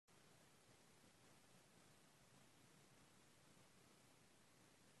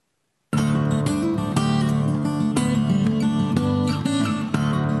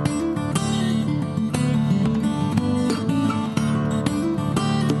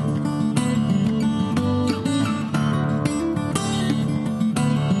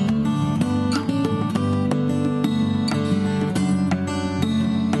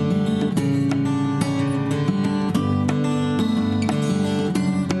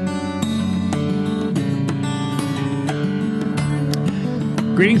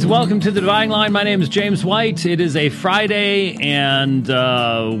Greetings and welcome to the Dividing Line. My name is James White. It is a Friday, and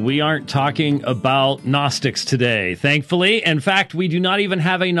we aren't talking about Gnostics today, thankfully. In fact, we do not even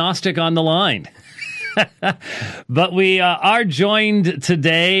have a Gnostic on the line. But we are joined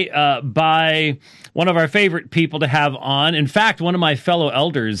today by one of our favorite people to have on. In fact, one of my fellow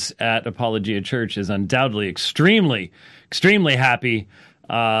elders at Apologia Church is undoubtedly extremely happy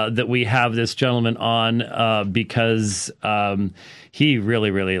that we have this gentleman on because he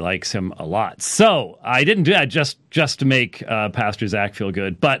really likes him a lot. So I didn't do that just to make Pastor Zach feel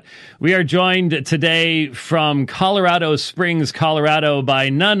good. But we are joined today from Colorado Springs, Colorado, by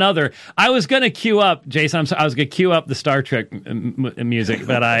none other. I was going to cue up, Jason, I was going to cue up the Star Trek music,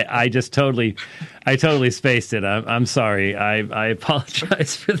 but I just totally spaced it. I'm sorry. I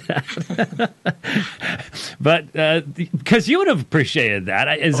apologize for that. But because you would have appreciated that.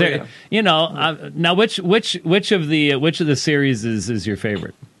 Is there, yeah. You know, now which of the series is your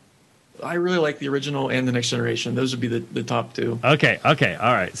favorite? I really like the original and the Next Generation. Those would be the top two. Okay, all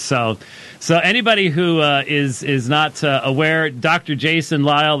right. So anybody who is not aware, Dr. Jason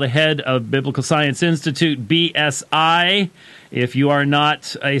Lisle, the head of Biblical Science Institute, BSI. If you are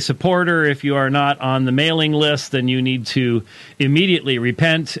not a supporter, if you are not on the mailing list, then you need to immediately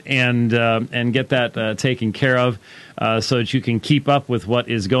repent and get that taken care of so that you can keep up with what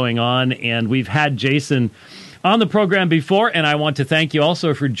is going on. And we've had Jason on the program before, and I want to thank you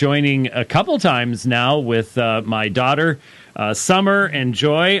also for joining a couple times now with my daughter, Summer and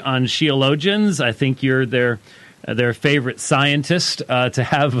Joy, on Sheologians. I think you're their favorite scientist to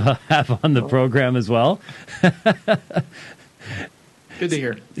have on the program as well. Good to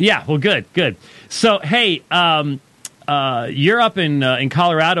hear. Yeah, well, good. So, hey, you're up in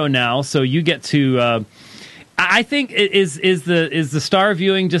Colorado now, so you get to. I think is the star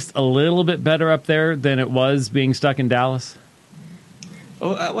viewing just a little bit better up there than it was being stuck in Dallas?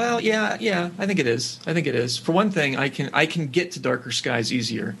 Oh well, yeah. I think it is. For one thing, I can get to darker skies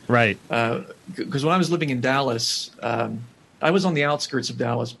easier. Right. Because when I was living in Dallas, I was on the outskirts of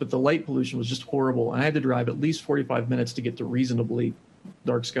Dallas, but the light pollution was just horrible, and I had to drive at least 45 minutes to get to reasonably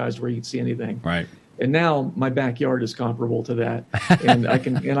dark skies where you can see anything. Right. And now my backyard is comparable to that, and I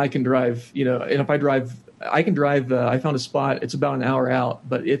can drive. You know, and if I drive. I can drive. I found a spot. It's about an hour out,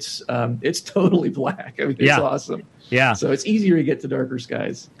 but it's totally black. I mean, it's awesome. Yeah. So it's easier to get to darker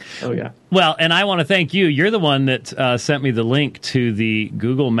skies. Oh yeah. Well, and I want to thank you. You're the one that sent me the link to the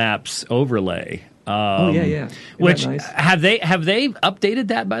Google Maps overlay. Yeah. Isn't which nice? have they updated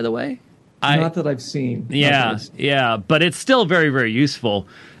that, by the way? Not that I've seen. Yeah. But it's still very, very useful.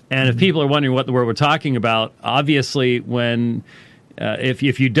 And if people are wondering what we're talking about, obviously when if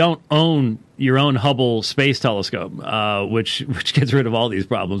you don't own your own Hubble Space Telescope, which gets rid of all these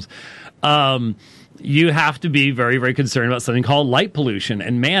problems, you have to be very, very concerned about something called light pollution.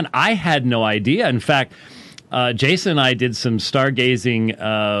 And man, I had no idea. In fact, Jason and I did some stargazing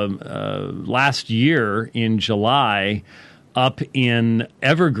last year in July up in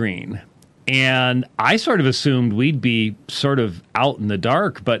Evergreen. And I sort of assumed we'd be sort of out in the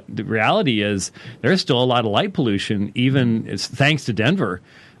dark, but the reality is there's still a lot of light pollution, even thanks to Denver.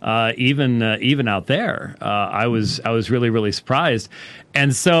 Even out there, I was really surprised,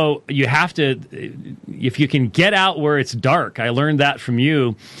 and so you have to, if you can get out where it's dark. I learned that from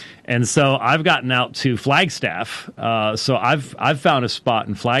you, and so I've gotten out to Flagstaff. So I've found a spot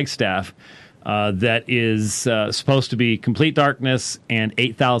in Flagstaff that is supposed to be complete darkness and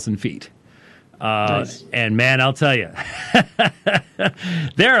 8,000 feet. Nice. And man, I'll tell you,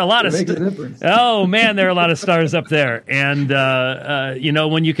 there are a lot of oh man, there are a lot of stars up there, and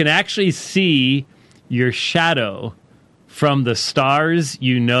when you can actually see your shadow from the stars,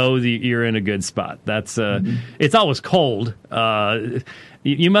 you know that you're in a good spot. That's It's always cold.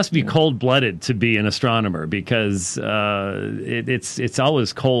 You must be cold-blooded to be an astronomer because it's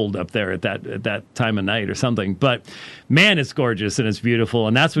always cold up there at that time of night or something. But man, it's gorgeous and it's beautiful,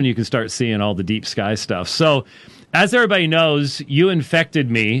 and that's when you can start seeing all the deep sky stuff. So, as everybody knows, you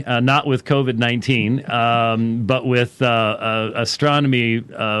infected me not with COVID-19, but with Astronomy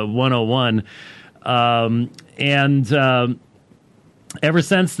 101, and. Ever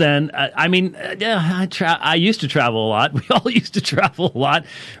since then, I used to travel a lot. We all used to travel a lot.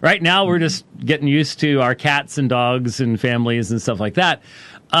 Right now, we're just getting used to our cats and dogs and families and stuff like that.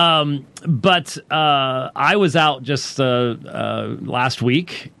 But I was out just last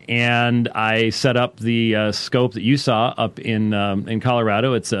week, and I set up the scope that you saw up in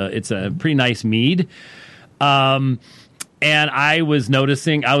Colorado. It's a pretty nice mead. And I was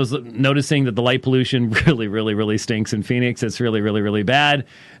noticing that the light pollution really, really, really stinks in Phoenix. It's really, really, really bad.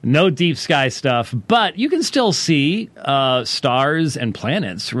 No deep sky stuff, but you can still see stars and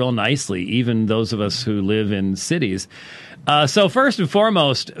planets real nicely, even those of us who live in cities. So first and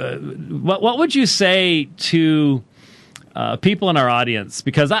foremost, what would you say to people in our audience?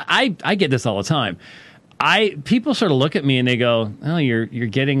 Because I get this all the time. People sort of look at me and they go, "Oh, you're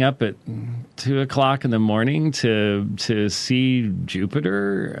getting up at 2:00 in the morning to see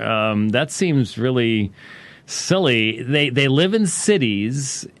Jupiter? That seems really silly." They live in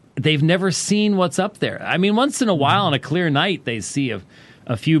cities. They've never seen what's up there. I mean, once in a while on a clear night, they see a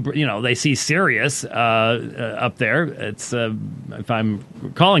few. They see Sirius up there. It's if I'm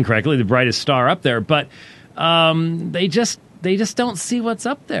recalling correctly, the brightest star up there. But they just don't see what's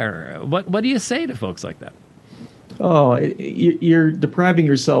up there. What do you say to folks like that? Oh, you're depriving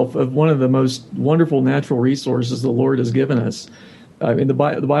yourself of one of the most wonderful natural resources the Lord has given us. I mean, the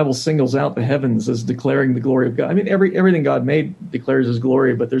Bible singles out the heavens as declaring the glory of God. I mean, everything God made declares His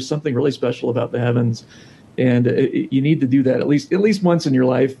glory, but there's something really special about the heavens, and you need to do that at least once in your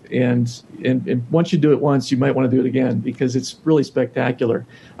life. And once you do it once, you might want to do it again because it's really spectacular.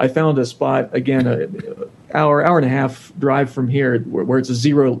 I found a spot again, an hour and a half drive from here, where it's a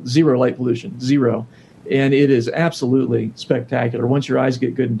zero light pollution, zero. And it is absolutely spectacular. Once your eyes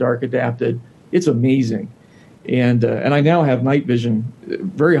get good and dark adapted, it's amazing. And I now have night vision,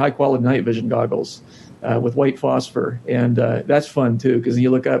 very high quality night vision goggles with white phosphor, and that's fun too because you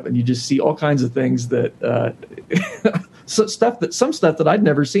look up and you just see all kinds of things that some stuff that I'd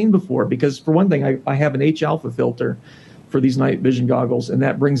never seen before. Because for one thing, I have an H alpha filter for these night vision goggles, and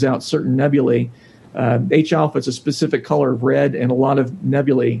that brings out certain nebulae. H alpha is a specific color of red, and a lot of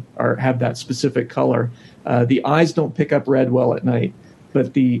nebulae have that specific color. The eyes don't pick up red well at night,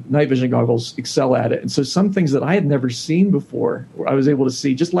 but the night vision goggles excel at it. And so some things that I had never seen before, I was able to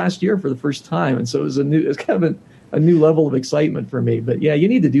see just last year for the first time. And so it's kind of a new level of excitement for me. But yeah, you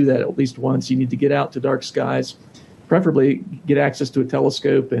need to do that at least once. You need to get out to dark skies, preferably get access to a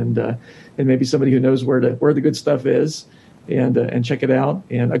telescope and maybe somebody who knows where the good stuff is. And check it out.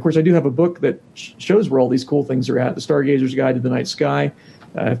 And of course, I do have a book that shows where all these cool things are at. The Stargazer's Guide to the Night Sky.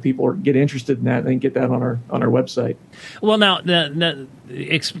 If people get interested in that, they can get that on our website. Well, now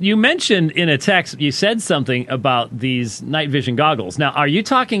you mentioned in a text, you said something about these night vision goggles. Now, are you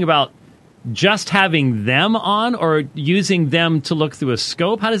talking about just having them on, or using them to look through a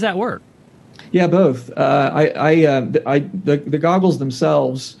scope? How does that work? Yeah, both. The goggles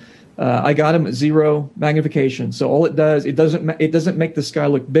themselves. I got them at zero magnification. So all it does, it doesn't make the sky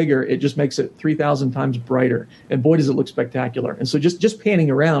look bigger. It just makes it 3,000 times brighter. And boy, does it look spectacular. And so just panning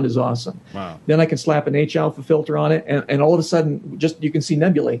around is awesome. Wow. Then I can slap an H alpha filter on it, and all of a sudden, you can see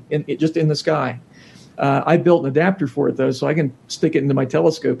nebulae just in the sky. I built an adapter for it, though, so I can stick it into my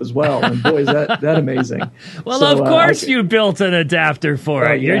telescope as well. And boy, is that amazing. Well, so, of course you built an adapter for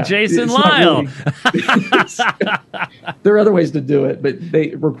it. You're Jason Lisle. There are other ways to do it, but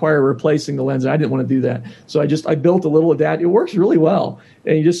they require replacing the lens. I didn't want to do that. So I built a little adapter. It works really well.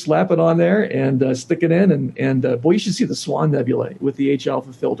 And you just slap it on there and stick it in. And boy, you should see the Swan Nebula with the H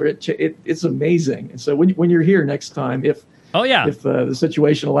alpha filter. It's amazing. And so when you're here next time, if the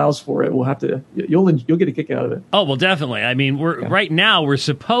situation allows for it, you'll get a kick out of it. Oh, well, definitely. I mean, right now we're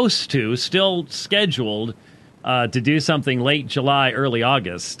supposed to, still scheduled to do something late July, early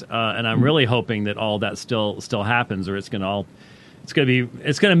August, and I'm really hoping that all that still happens, or it's going to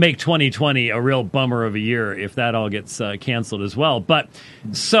make 2020 a real bummer of a year if that all gets canceled as well. But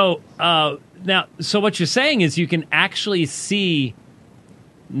so what you're saying is you can actually see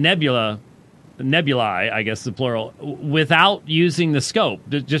nebulae, I guess the plural, without using the scope,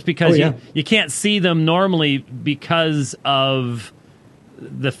 just because you can't see them normally because of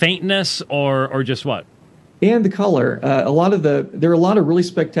the faintness or just what? And the color. There are a lot of really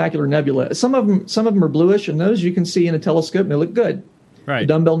spectacular nebula. Some of them are bluish, and those you can see in a telescope, and they look good. Right. The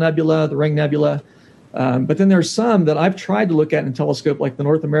Dumbbell Nebula, the Ring Nebula. But then there's some that I've tried to look at in a telescope, like the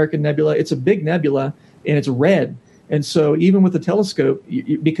North American Nebula. It's a big nebula, and it's red. And so even with the telescope,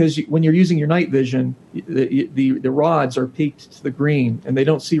 when you're using your night vision, the rods are peaked to the green, and they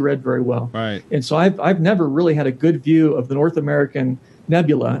don't see red very well. Right. And so I've never really had a good view of the North American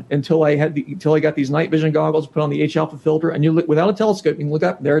Nebula until I got these night vision goggles, put on the H alpha filter, and you look without a telescope, you can look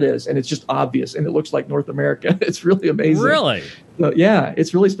up, there it is, and it's just obvious, and it looks like North America. It's really amazing. Really? So, yeah,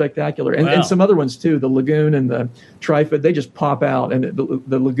 it's really spectacular, and some other ones too. The Lagoon and the Trifid, they just pop out, and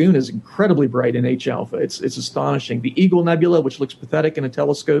the Lagoon is incredibly bright in H alpha. It's astonishing. The Eagle Nebula, which looks pathetic in a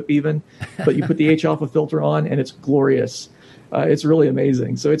telescope even, but you put the H alpha filter on, and it's glorious. It's really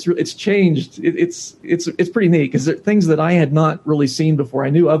amazing. So it's changed. It's pretty neat because they're things that I had not really seen before. I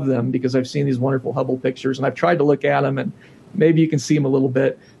knew of them because I've seen these wonderful Hubble pictures, and I've tried to look at them, and maybe you can see them a little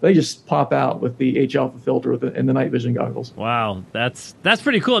bit. They just pop out with the H-alpha filter and the night vision goggles. Wow, that's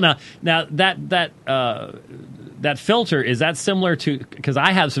pretty cool. Now that filter, is that similar to, because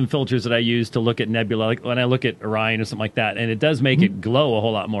I have some filters that I use to look at nebula, like when I look at Orion or something like that, and it does make it glow a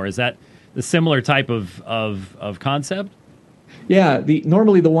whole lot more. Is that the similar type of concept? Yeah,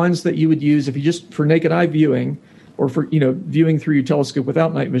 normally the ones that you would use if you just for naked eye viewing, or for viewing through your telescope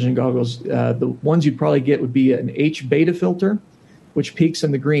without night vision goggles, the ones you'd probably get would be an H beta filter, which peaks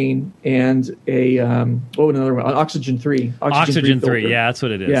in the green, and another one, oxygen 3. Oxygen 3, yeah, that's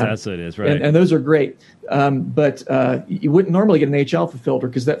what it is. Yeah. That's what it is, right? And those are great. But you wouldn't normally get an H-alpha filter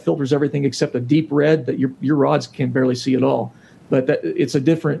because that filters everything except a deep red that your rods can barely see at all. But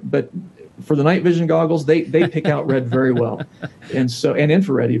but for the night vision goggles, they pick out red very well, and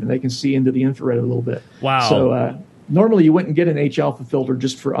infrared even, they can see into the infrared a little bit. Wow. So normally you wouldn't get an H-alpha filter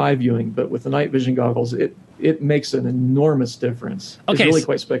just for eye viewing, but with the night vision goggles, it makes an enormous difference. Okay, it's really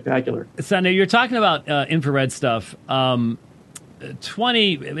quite spectacular. So now you're talking about infrared stuff.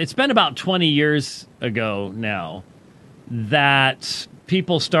 It's been about 20 years ago now that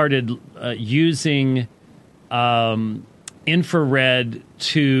people started using infrared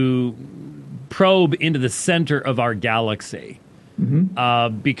to probe into the center of our galaxy,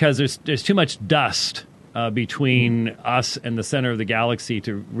 because there's too much dust between us and the center of the galaxy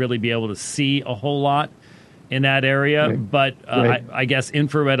to really be able to see a whole lot in that area. Right. But I guess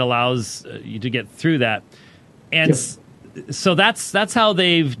infrared allows you to get through that. And so that's how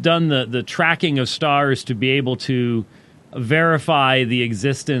they've done the tracking of stars to be able to verify the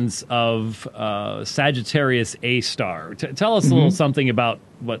existence of Sagittarius A star. Tell us a little something about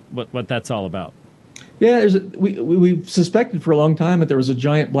what that's all about. Yeah, we've suspected for a long time that there was a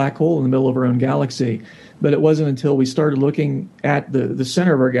giant black hole in the middle of our own galaxy, but it wasn't until we started looking at the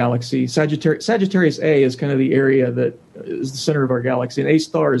center of our galaxy. Sagittarius A is kind of the area that is the center of our galaxy, and A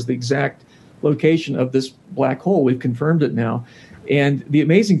star is the exact location of this black hole. We've confirmed it now. And the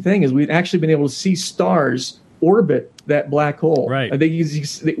amazing thing is we've actually been able to see stars orbit that black hole. Right.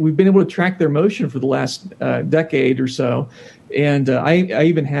 We've been able to track their motion for the last decade or so. And I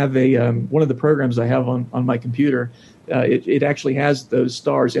even have one of the programs I have on my computer. It actually has those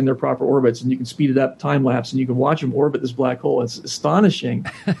stars in their proper orbits, and you can speed it up, time lapse, and you can watch them orbit this black hole. It's astonishing.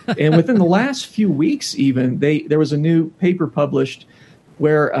 And within the last few weeks, even there was a new paper published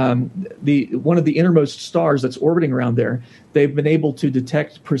where one of the innermost stars that's orbiting around there, they've been able to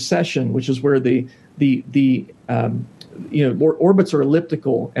detect precession, which is where the orbits are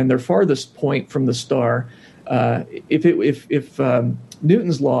elliptical, and their farthest point from the star, if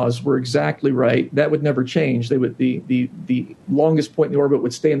Newton's laws were exactly right, that would never change. The longest point in the orbit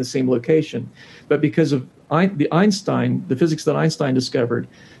would stay in the same location. But because of the physics that Einstein discovered,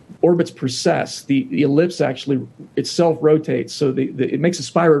 orbits precess. The ellipse actually itself rotates, so it makes a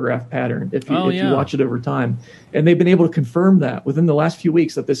spirograph pattern if you watch it over time. And they've been able to confirm that within the last few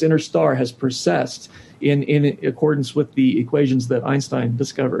weeks that this inner star has precessed in accordance with the equations that Einstein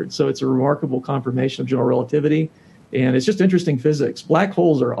discovered. So it's a remarkable confirmation of general relativity. And it's just interesting physics. Black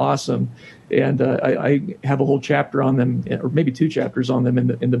holes are awesome, and I have a whole chapter on them, or maybe 2 chapters on them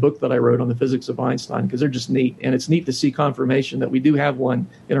in the book that I wrote on the physics of Einstein, because they're just neat. And it's neat to see confirmation that we do have one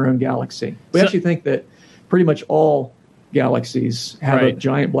in our own galaxy. We actually think that pretty much all galaxies have a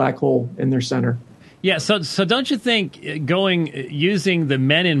giant black hole in their center. Yeah, so don't you think using the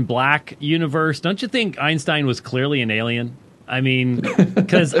Men in Black universe, don't you think Einstein was clearly an alien? I mean,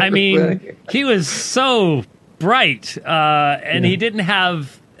 because he was so bright, and he didn't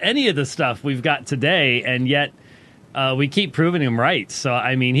have any of the stuff we've got today, and yet we keep proving him right. So,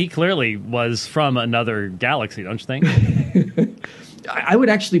 I mean, he clearly was from another galaxy, don't you think? I would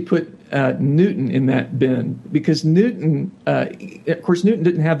actually put Newton in that bin, because Newton, of course, Newton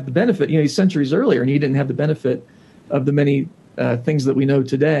didn't have the benefit. He's centuries earlier, and he didn't have the benefit of the many things that we know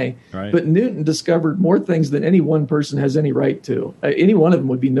today. Right. But Newton discovered more things than any one person has any right to. Any one of them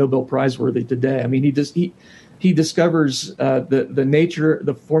would be Nobel Prize worthy today. I mean, he discovers the nature,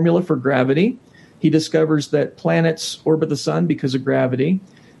 the formula for gravity. He discovers that planets orbit the sun because of gravity.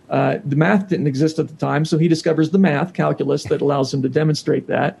 The math didn't exist at the time, so he discovers the math, calculus, that allows him to demonstrate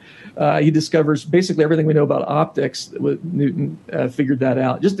that. He discovers basically everything we know about optics. Newton figured that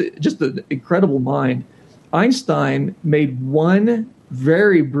out. Just an incredible mind. Einstein made one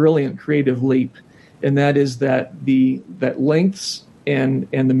very brilliant creative leap, and that is that lengths and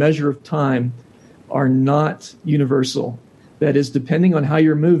the measure of time are not universal. That is, depending on how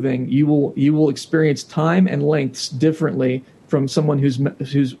you're moving, you will experience time and lengths differently from someone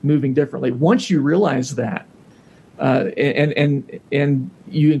who's moving differently. Once you realize that, and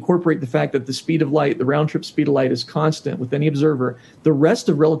you incorporate the fact that the speed of light, the round trip speed of light, is constant with any observer, the rest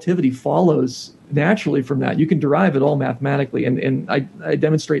of relativity follows naturally from that. You can derive it all mathematically, and I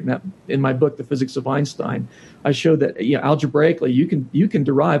demonstrate that in my book, The Physics of Einstein. I show that algebraically you can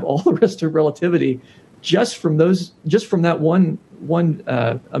derive all the rest of relativity just from that one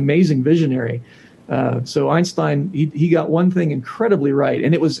amazing visionary. So Einstein, he got one thing incredibly right,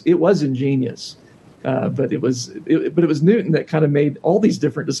 and it was ingenious. But it was Newton that kind of made all these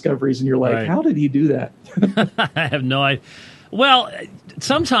different discoveries, and you're like, right. How did he do that? I have no idea. Well,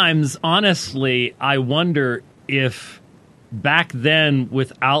 sometimes, honestly, I wonder if back then,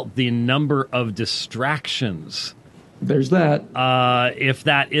 without the number of distractions, there's that. If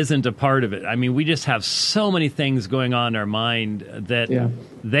that isn't a part of it. I mean, we just have so many things going on in our mind that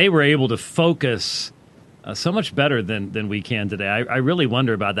they were able to focus so much better than we can today. I really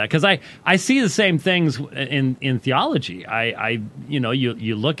wonder about that, because I see the same things in theology.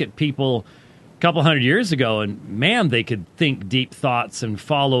 You look at people a couple hundred years ago, and man, they could think deep thoughts and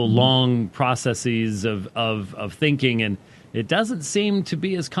follow long processes of thinking, and it doesn't seem to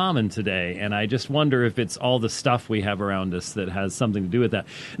be as common today. And I just wonder if it's all the stuff we have around us that has something to do with that.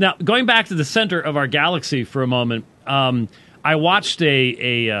 Now, going back to the center of our galaxy for a moment, I watched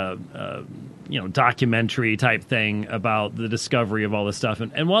a documentary type thing about the discovery of all this stuff.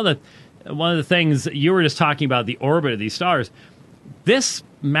 And one of the things you were just talking about, the orbit of these stars, this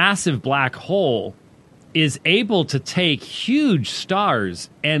massive black hole is able to take huge stars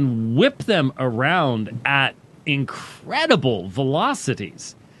and whip them around at incredible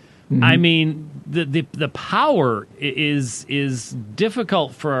velocities. Mm-hmm. I mean, the power is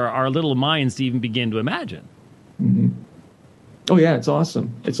difficult for our little minds to even begin to imagine. Mm-hmm. Oh yeah, it's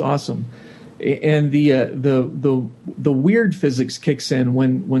awesome. It's awesome. And the weird physics kicks in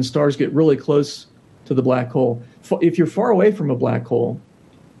when stars get really close to the black hole. If you're far away from a black hole,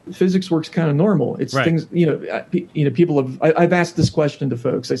 physics works kind of normal. It's right. Things, people have. I've asked this question to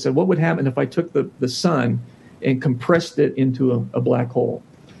folks. I said, what would happen if I took the sun and compressed it into a black hole?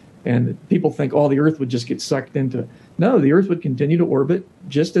 And people think, the Earth would just get sucked into it. No, the Earth would continue to orbit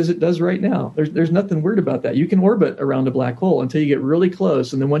just as it does right now. There's nothing weird about that. You can orbit around a black hole until you get really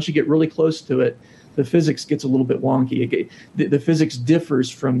close, and then once you get really close to it, the physics gets a little bit wonky. The physics differs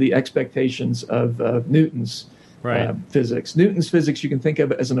from the expectations of Newton's physics. Newton's physics you can think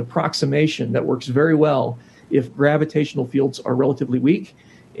of as an approximation that works very well if gravitational fields are relatively weak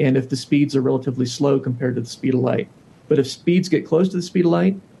and if the speeds are relatively slow compared to the speed of light. But if speeds get close to the speed of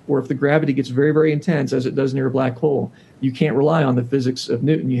light, or if the gravity gets very, very intense, as it does near a black hole, you can't rely on the physics of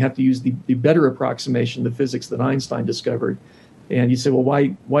Newton. You have to use the better approximation, the physics that Einstein discovered. And you say, well,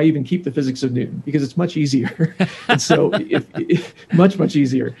 why even keep the physics of Newton? Because it's much easier. And so, much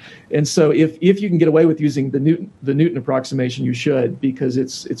easier. And so, if you can get away with using the Newton approximation, you should, because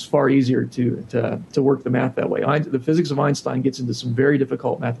it's far easier to work the math that way. The physics of Einstein gets into some very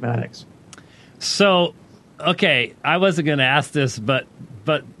difficult mathematics. So, okay, I wasn't going to ask this, but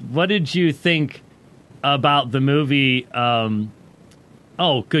what did you think about the movie?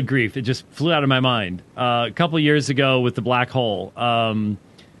 Oh, good grief! It just flew out of my mind. A couple years ago with the black hole.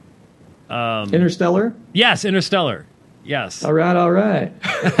 Interstellar? Yes, Interstellar. Yes. All right.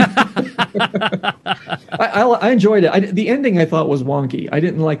 I enjoyed it. The ending I thought was wonky. I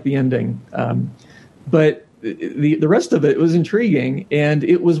didn't like the ending, but the rest of it was intriguing, and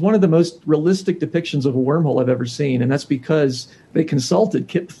it was one of the most realistic depictions of a wormhole I've ever seen, and that's because they consulted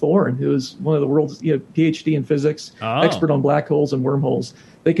Kip Thorne, who is one of the world's PhD in physics, expert on black holes and wormholes.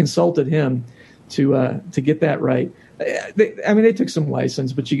 They consulted him to get that right. They took some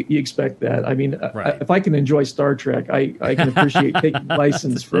license, but you expect that. I mean, if I can enjoy Star Trek, I can appreciate taking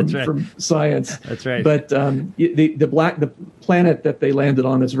license from science. That's right. But the planet that they landed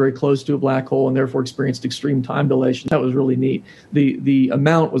on that's very close to a black hole and therefore experienced extreme time dilation, that was really neat. The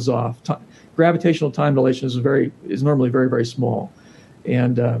amount was off. Gravitational time dilation is normally very, very small,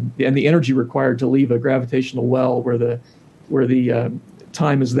 and the energy required to leave a gravitational well where the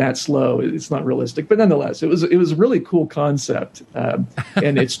time is that slow, it's not realistic. But nonetheless, it was a really cool concept,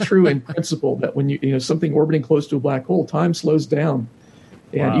 and it's true in principle that when you something orbiting close to a black hole, time slows down,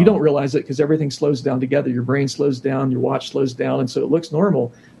 and you don't realize it because everything slows down together. Your brain slows down, your watch slows down, and so it looks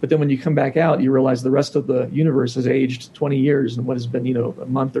normal. But then when you come back out, you realize the rest of the universe has aged 20 years in what has been a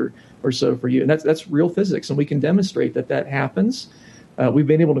month or so for you, and that's real physics, and we can demonstrate that happens. We've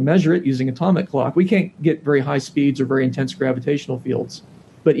been able to measure it using atomic clock. We can't get very high speeds or very intense gravitational fields,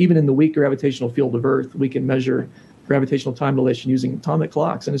 but even in the weak gravitational field of Earth, we can measure gravitational time dilation using atomic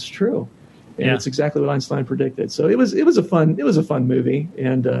clocks, and it's true. and it's exactly what Einstein predicted. So it was a fun movie,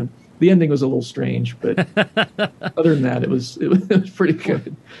 and the ending was a little strange, but other than that, it was pretty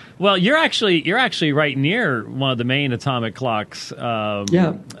good. Well, you're actually right near one of the main atomic clocks. There,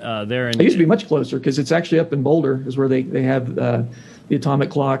 I used to be much closer because it's actually up in Boulder, is where they have the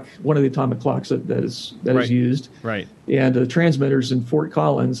atomic clock, one of the atomic clocks that is used. Right. And the transmitters in Fort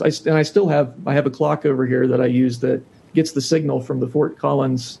Collins. I have a clock over here that I use that gets the signal from the Fort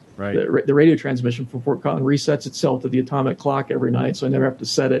Collins. Right. The radio transmission from Fort Collins resets itself to the atomic clock every night, so I never have to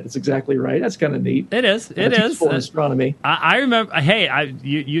set it. It's exactly right. That's kind of neat. It is. It is. For astronomy. I remember. Hey,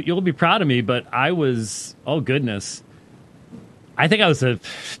 you'll be proud of me, but I was. Oh goodness. I think I was a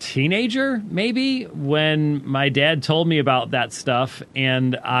teenager, maybe, when my dad told me about that stuff,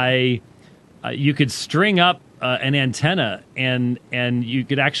 and you could string up an antenna, and you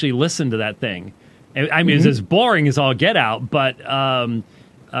could actually listen to that thing. I mean, it's as boring as all get out, but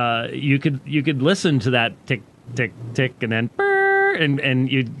you could listen to that tick tick tick, and then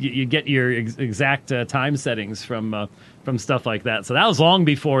and you get your exact time settings from stuff like that. So that was long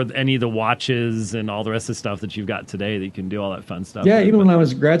before any of the watches and all the rest of the stuff that you've got today that you can do all that fun stuff. Yeah, even when I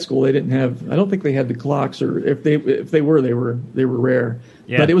was in grad school, they didn't have. I don't think they had the clocks, or if they were rare.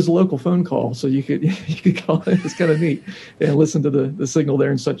 Yeah. But it was a local phone call, so you could call it. It's kind of neat, and listen to the signal there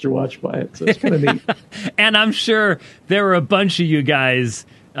and set your watch by it. So it's kind of neat. And I'm sure there were a bunch of you guys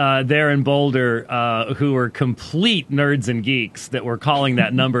there in Boulder who were complete nerds and geeks that were calling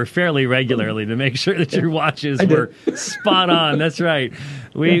that number fairly regularly to make sure that your watches were spot on. That's right.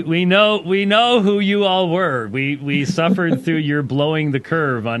 We know who you all were. We suffered through your blowing the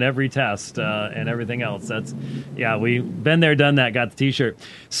curve on every test and everything else. We've been there, done that, got the T-shirt.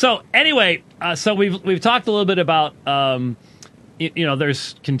 So anyway, so we've talked a little bit about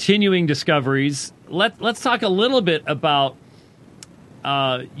there's continuing discoveries. Let's talk a little bit about.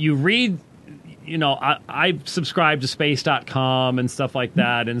 You read, I subscribe to space.com and stuff like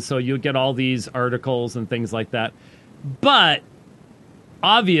that, and so you'll get all these articles and things like that. But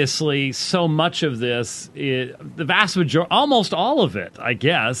obviously, so much of this, the vast majority, almost all of it, I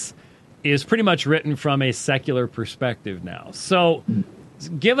guess, is pretty much written from a secular perspective now. So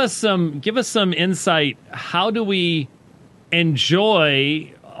give us some insight. How do we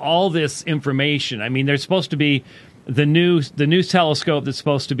enjoy all this information? I mean, there's supposed to be the new telescope that's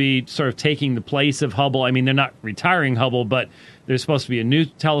supposed to be sort of taking the place of Hubble. I mean, they're not retiring Hubble, but there's supposed to be a new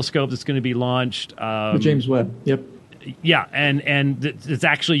telescope that's going to be launched. James Webb. Yep. Yeah, and it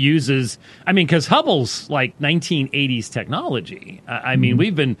actually uses. I mean, because Hubble's like 1980s technology. I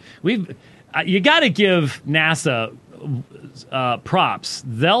mean, you got to give NASA props.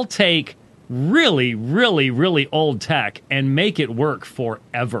 They'll take really, really, really old tech and make it work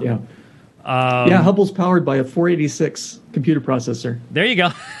forever. Yeah. Hubble's powered by a 486 computer processor. There you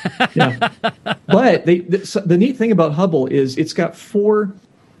go. Yeah, but the neat thing about Hubble is it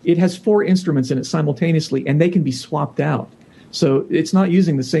has four instruments in it simultaneously, and they can be swapped out. So it's not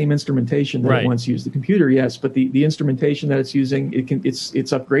using the same instrumentation that it once used. The computer, yes, but the instrumentation that it's using, it's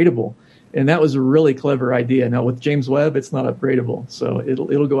upgradable, and that was a really clever idea. Now with James Webb, it's not upgradable, so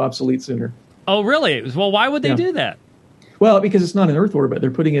it'll go obsolete sooner. Oh, really? Well, why would they do that? Well, because it's not in Earth orbit. They're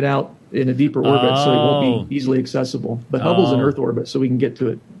putting it out in a deeper orbit, so it won't be easily accessible. But Hubble's in Earth orbit, so we can get to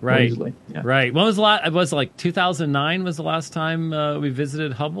it more easily. Yeah. Right. When was the last? Was it like 2009 was the last time we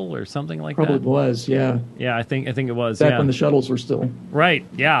visited Hubble or something like that? Probably was, yeah. Yeah, I think it was. Back when the shuttles were still. Right,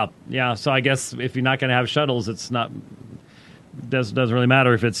 yeah. So I guess if you're not going to have shuttles, it's not doesn't really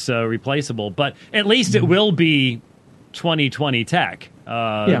matter if it's replaceable. But at least it will be 2020 tech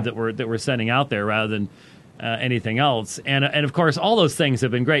that we're sending out there rather than anything else. And of course, all those things have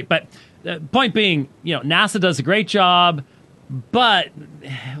been great. But the point being, NASA does a great job. But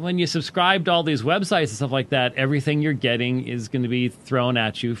when you subscribe to all these websites and stuff like that, everything you're getting is going to be thrown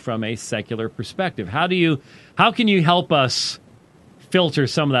at you from a secular perspective. How can you help us filter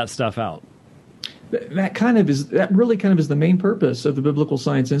some of that stuff out? That really is the main purpose of the Biblical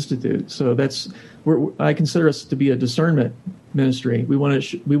Science Institute. So I consider us to be a discernment ministry. We want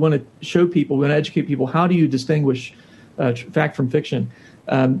to show people, we want to educate people. How do you distinguish fact from fiction?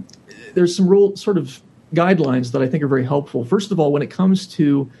 There's some real sort of guidelines that I think are very helpful. First of all, when it comes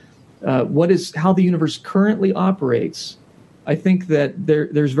to how the universe currently operates, I think that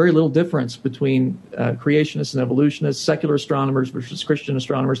there's very little difference between creationists and evolutionists, secular astronomers versus Christian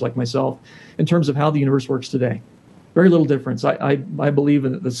astronomers like myself, in terms of how the universe works today. Very little difference. I believe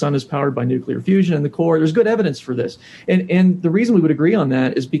that the sun is powered by nuclear fusion in the core. There's good evidence for this. And the reason we would agree on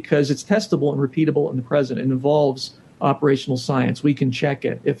that is because it's testable and repeatable in the present. It involves operational science. We can check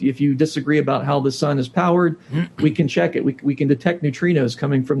it. If you disagree about how the sun is powered, we can check it. We can detect neutrinos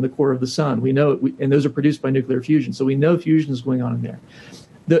coming from the core of the sun. We know it, and those are produced by nuclear fusion. So we know fusion is going on in there.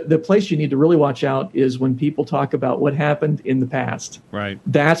 The place you need to really watch out is when people talk about what happened in the past. Right.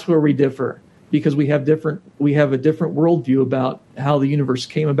 That's where we differ, because we have a different worldview about how the universe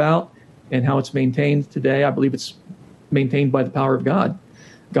came about and how it's maintained today. I believe it's maintained by the power of God.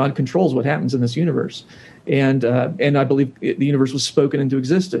 God controls what happens in this universe. And I believe the universe was spoken into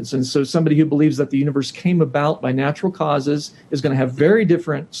existence. And so somebody who believes that the universe came about by natural causes is going to have very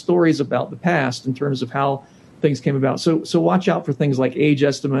different stories about the past in terms of how things came about. So watch out for things like age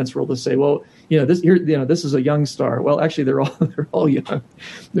estimates, where they'll say, well, this is a young star. Well, actually, they're all young.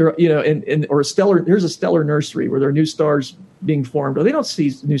 They're or a stellar. Here's a stellar nursery where there are new stars being formed. Or they don't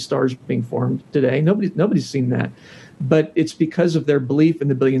see new stars being formed today. Nobody's seen that, but it's because of their belief in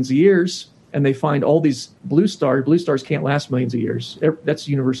the billions of years. And they find all these blue stars. Blue stars can't last millions of years. That's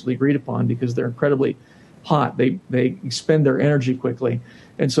universally agreed upon because they're incredibly hot. They expend their energy quickly.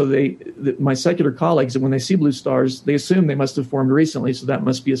 And so my secular colleagues, when they see blue stars, they assume they must have formed recently, so that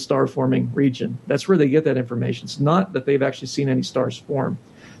must be a star-forming region. That's where they get that information. It's not that they've actually seen any stars form.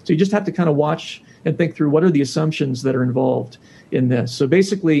 So you just have to kind of watch and think through what are the assumptions that are involved in this. So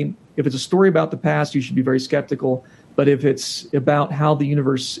basically, if it's a story about the past, you should be very skeptical. But if it's about how the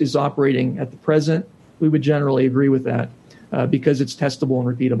universe is operating at the present, we would generally agree with that because it's testable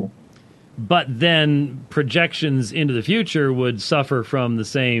and repeatable. But then projections into the future would suffer from the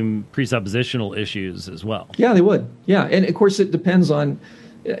same presuppositional issues as well. Yeah, they would. Yeah, and of course it depends on,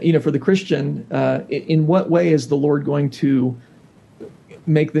 for the Christian, in what way is the Lord going to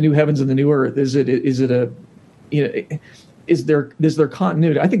make the new heavens and the new earth? Is there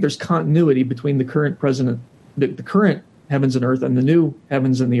continuity? I think there's continuity between the current the current heavens and earth and the new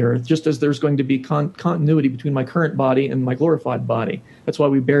heavens and the earth, just as there's going to be continuity between my current body and my glorified body. That's why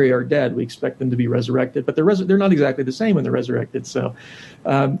we bury our dead. We expect them to be resurrected, but they're not exactly the same when they're resurrected. So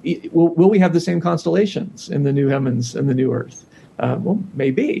will we have the same constellations in the new heavens and the new earth? Well,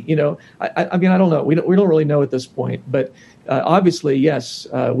 maybe. I mean, I don't know. We don't really know at this point, but obviously, yes,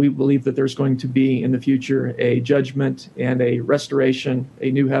 we believe that there's going to be in the future a judgment and a restoration,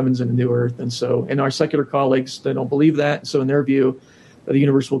 a new heavens and a new earth. And our secular colleagues, they don't believe that. So in their view, the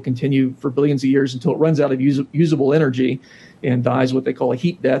universe will continue for billions of years until it runs out of usable energy and dies what they call a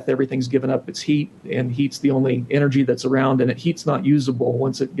heat death. Everything's given up its heat, and heat's the only energy that's around, and heat's not usable.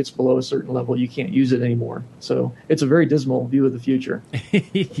 Once it gets below a certain level, you can't use it anymore. So it's a very dismal view of the future.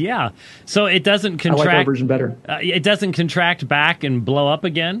 Yeah. So it doesn't contract. I like our version better. It doesn't contract back and blow up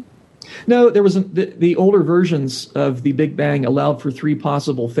again? No, there was the older versions of the Big Bang allowed for three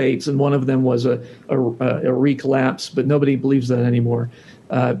possible fates, and one of them was a recollapse, but nobody believes that anymore.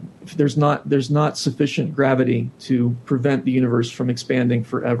 There's not sufficient gravity to prevent the universe from expanding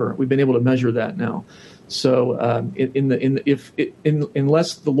forever. We've been able to measure that now. So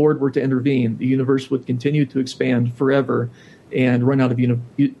unless the Lord were to intervene, the universe would continue to expand forever and run out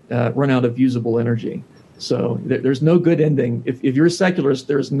of usable energy. So there's no good ending. If you're a secularist,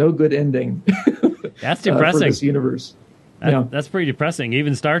 there's no good ending. That's depressing. For this universe. That's pretty depressing.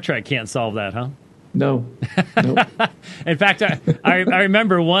 Even Star Trek can't solve that, huh? No. In fact, I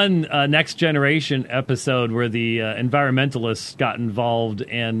remember one Next Generation episode where the environmentalists got involved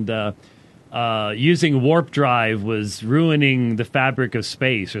and using warp drive was ruining the fabric of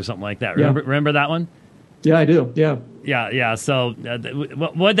space or something like that. Remember that one? Yeah, I do. Yeah. Yeah. So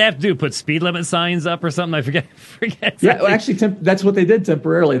what'd they have to do? Put speed limit signs up or something? I forget. Yeah, well, actually, that's what they did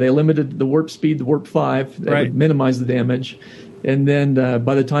temporarily. They limited the warp speed to warp 5. They would minimize the damage. And then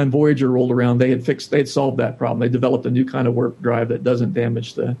by the time Voyager rolled around, they had solved that problem. They developed a new kind of warp drive that doesn't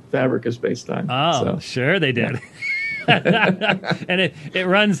damage the fabric of space-time. Oh, sure they did. And it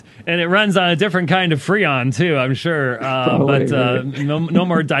runs on a different kind of freon too, I'm sure. But no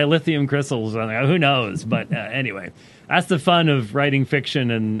more dilithium crystals. Who knows? But anyway, that's the fun of writing fiction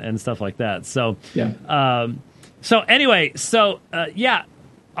and stuff like that. So yeah.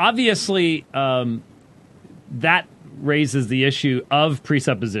 Obviously that raises the issue of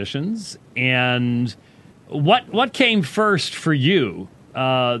presuppositions. And what came first for you?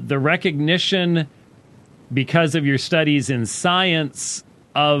 The recognition, because of your studies in science,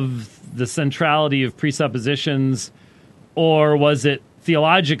 of the centrality of presuppositions, or was it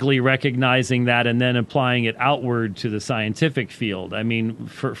theologically recognizing that and then applying it outward to the scientific field? I mean,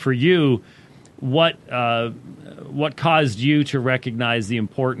 for you, what caused you to recognize the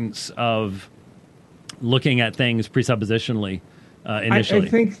importance of looking at things presuppositionally initially? I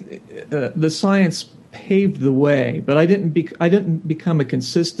think the science paved the way, but I didn't become a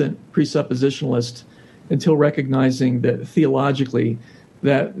consistent presuppositionalist until recognizing that theologically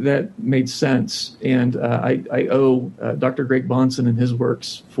that made sense. And I owe Dr. Greg Bahnsen and his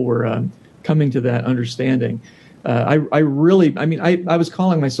works for coming to that understanding. I was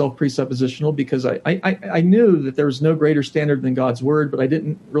calling myself presuppositional because I knew that there was no greater standard than God's word, but I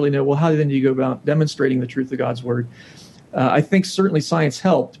didn't really know, well, how then do you go about demonstrating the truth of God's word? I think certainly science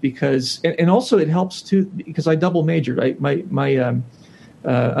helped because, and also it helps too, because I double majored. My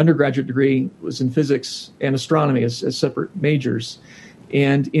undergraduate degree was in physics and astronomy as separate majors.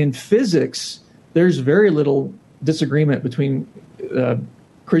 And in physics, there's very little disagreement between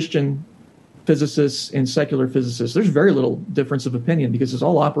Christian physicists and secular physicists. There's very little difference of opinion because it's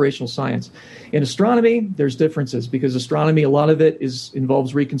all operational science. In astronomy, there's differences because astronomy, a lot of it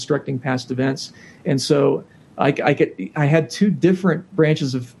involves reconstructing past events. And so I had two different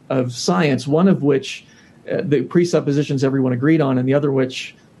branches of science, one of which the presuppositions everyone agreed on, and the other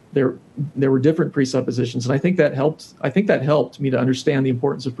which there were different presuppositions. And I think that helped me to understand the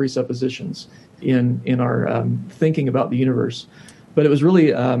importance of presuppositions in our thinking about the universe. But it was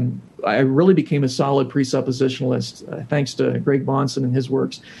really, I really became a solid presuppositionalist thanks to Greg Bahnsen and his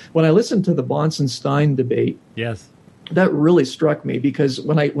works. When I listened to the Bahnsen-Stein debate, yes, that really struck me because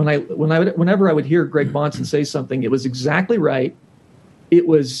whenever I would hear Greg Bahnsen say something, it was exactly right. It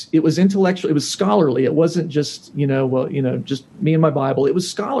was intellectual. It was scholarly. It wasn't just just me and my Bible. It was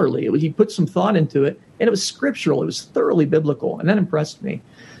scholarly. He put some thought into it, and it was scriptural. It was thoroughly biblical, and that impressed me.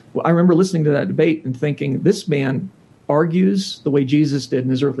 Well, I remember listening to that debate and thinking, this man argues the way Jesus did in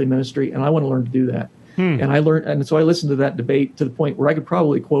his earthly ministry, and I want to learn to do that. And so I listened to that debate to the point where I could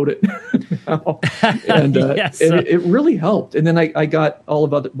probably quote it now. And it really helped. And then I got all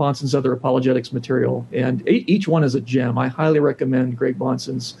of Bahnsen's other apologetics material, and each one is a gem. I highly recommend Greg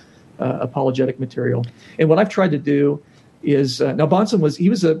Bahnsen's apologetic material. And what I've tried to do is, now Bahnsen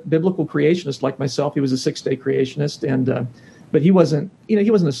was a biblical creationist like myself. He was a 6-day creationist, and but he wasn't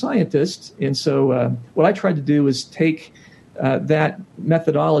a scientist. And so what I tried to do is take that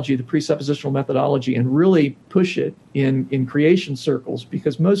methodology, the presuppositional methodology, and really push it in creation circles,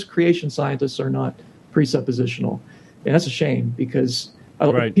 because most creation scientists are not presuppositional, and that's a shame because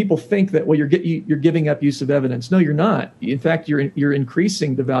people think that you're giving up use of evidence. No, you're not. In fact, you're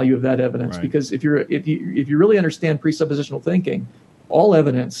increasing the value of that evidence because if you really understand presuppositional thinking, all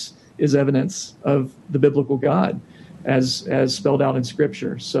evidence is evidence of the biblical God as spelled out in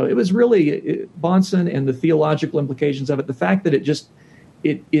Scripture. So it was really Bahnsen and the theological implications of it, the fact that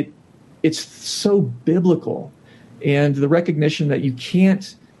it's so biblical, and the recognition that you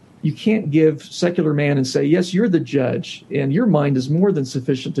can't give secular man and say, yes, you're the judge, and your mind is more than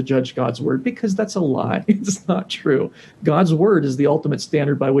sufficient to judge God's word, because that's a lie. It's not true. God's word is the ultimate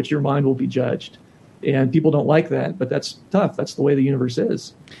standard by which your mind will be judged. And people don't like that, but that's tough. That's the way the universe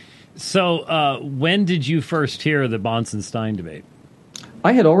is. So when did you first hear the Bahnsen-Stein debate?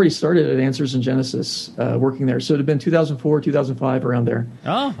 I had already started at Answers in Genesis, working there. So it had been 2004, 2005, around there.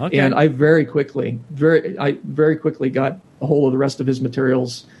 Oh, okay. And I very quickly got a hold of the rest of his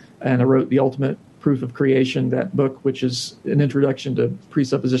materials, and I wrote The Ultimate Proof of Creation, that book, which is an introduction to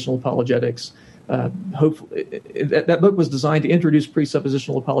presuppositional apologetics. Hopefully, that book was designed to introduce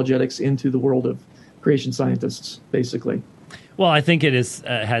presuppositional apologetics into the world of creation scientists, basically. Well, I think it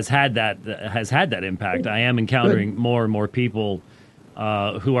has had that impact. I am encountering more and more people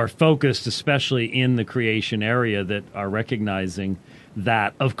who are focused, especially in the creation area, that are recognizing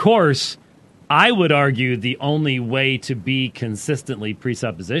that. Of course, I would argue the only way to be consistently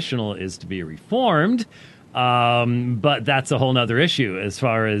presuppositional is to be reformed. But that's a whole other issue. As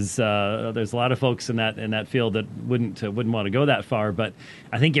far as there's a lot of folks in that field that wouldn't want to go that far. But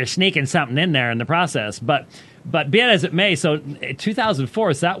I think you're sneaking something in there in the process. But be it as it may, so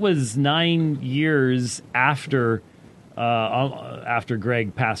 2004, so that was 9 years after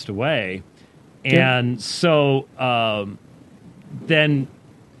Greg passed away, and so then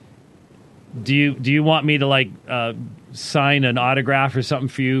do you want me to sign an autograph or something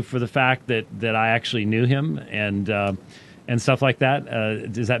for you for the fact that I actually knew him and stuff like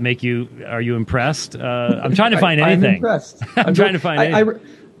that? Does that make you? Are you impressed? I'm trying to find anything. I'm impressed. I'm trying to find anything.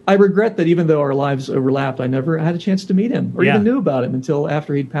 I regret that even though our lives overlapped, I never had a chance to meet him or even knew about him until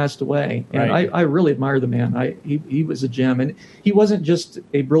after he'd passed away. And I really admire the man. He was a gem, and he wasn't just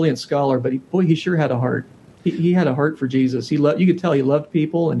a brilliant scholar, but he sure had a heart. He had a heart for Jesus. You could tell he loved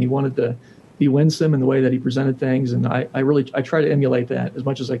people, and he wanted to be winsome in the way that he presented things. And I try to emulate that as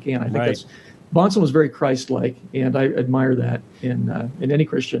much as I can. I think Bahnsen was very Christ-like, and I admire that in any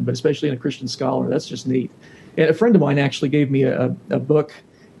Christian, but especially in a Christian scholar. That's just neat. And a friend of mine actually gave me a book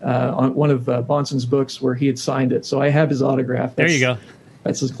on one of Bahnsen's books where he had signed it. So I have his autograph. There you go.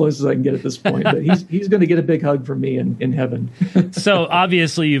 That's as close as I can get at this point. But he's going to get a big hug from me in heaven. So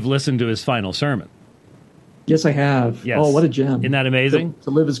obviously you've listened to his final sermon. Yes, I have. Yes. Oh, what a gem. Isn't that amazing? To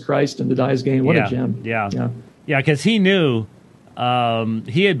live as Christ and to die as gain. What a gem. Yeah, because he knew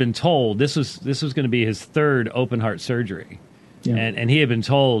he had been told this was going to be his third open heart surgery. Yeah. And he had been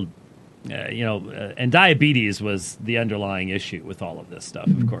told, and diabetes was the underlying issue with all of this stuff,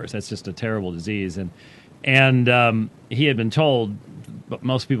 of course. That's just a terrible disease. And he had been told, but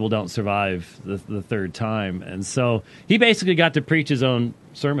most people don't survive the third time. And so he basically got to preach his own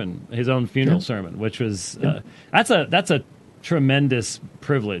sermon, his own funeral sermon, which was, that's a tremendous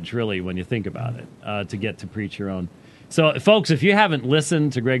privilege, really, when you think about it, to get to preach your own. So, folks, if you haven't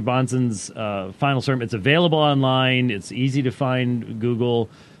listened to Greg Bahnsen's final sermon, it's available online. It's easy to find, Google.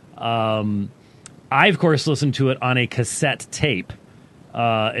 I, of course, listened to it on a cassette tape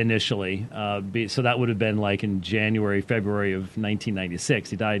initially. So that would have been like in January, February of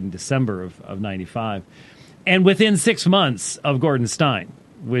 1996. He died in December of 95. And within 6 months of Gordon Stein,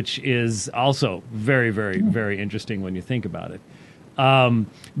 which is also very, very, very interesting when you think about it.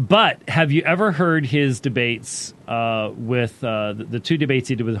 But have you ever heard his debates with the two debates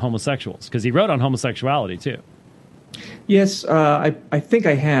he did with homosexuals? Because he wrote on homosexuality, too. Yes, I think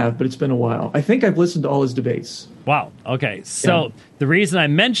I have, but it's been a while. I think I've listened to all his debates. Wow. Okay. So the reason I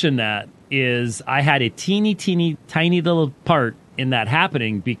mention that is I had a tiny little part in that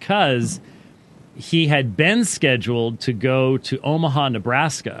happening because he had been scheduled to go to Omaha,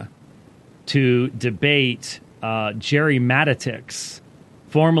 Nebraska to debate Jerry Matitix,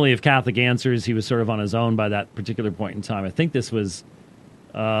 formerly of Catholic Answers. He was sort of on his own by that particular point in time. I think this was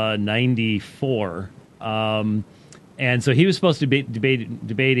 94. And so he was supposed to be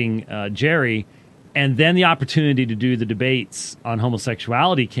debating Jerry, and then the opportunity to do the debates on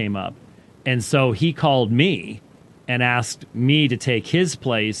homosexuality came up. And so he called me and asked me to take his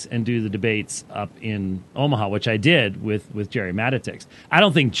place and do the debates up in Omaha, which I did with Jerry Matitix. I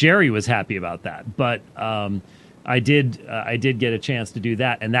don't think Jerry was happy about that, but I did get a chance to do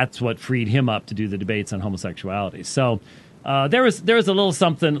that, and that's what freed him up to do the debates on homosexuality. So there was a little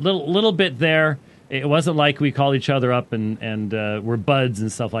something, little bit there. It wasn't like we called each other up and we're buds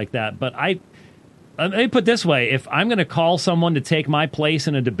and stuff like that. But let me put it this way: if I'm going to call someone to take my place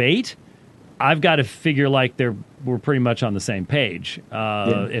in a debate, I've got to figure like we're pretty much on the same page.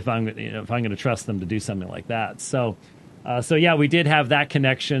 If I'm going to trust them to do something like that. So yeah, we did have that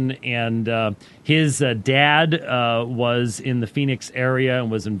connection, and his dad was in the Phoenix area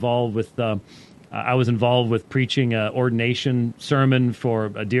and was involved with. I was involved with preaching an ordination sermon for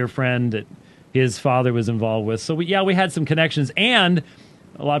a dear friend that his father was involved with. So we had some connections, and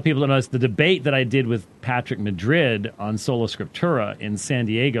a lot of people don't know this, the debate that I did with Patrick Madrid on Sola Scriptura in San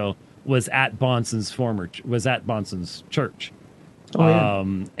Diego was at Bahnsen's church. Oh, yeah.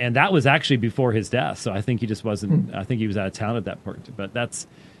 And that was actually before his death. So I think he just wasn't, I think he was out of town at that point. But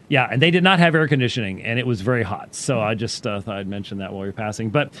and they did not have air conditioning, and it was very hot. So I just thought I'd mention that while you're passing.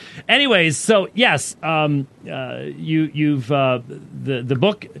 But anyways, so yes, you've the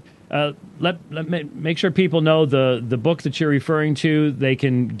book. Make sure people know the book that you're referring to. They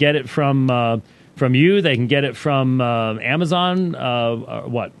can get it from you. They can get it from Amazon.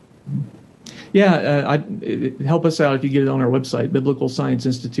 What? Yeah, help us out if you get it on our website,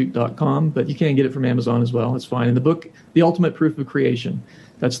 biblicalscienceinstitute.com, but you can get it from Amazon as well. It's fine. And the book, The Ultimate Proof of Creation,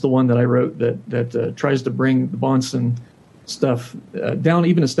 that's the one that I wrote that tries to bring the Bahnsen stuff down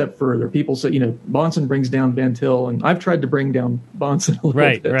even a step further. People say, Bahnsen brings down Van Til, and I've tried to bring down Bahnsen a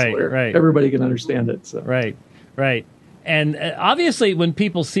little bit. Right. Everybody can understand it. So. Right. And obviously, when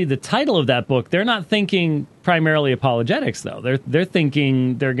people see the title of that book, they're not thinking primarily apologetics, though. They're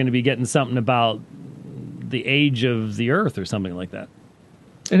thinking they're going to be getting something about the age of the earth or something like that.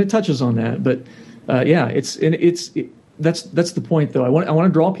 And it touches on that, but that's the point, though. I want to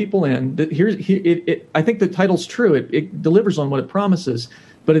draw people in. I think the title's true. It delivers on what it promises,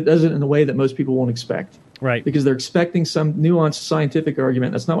 but it does it in a way that most people won't expect. Right. Because they're expecting some nuanced scientific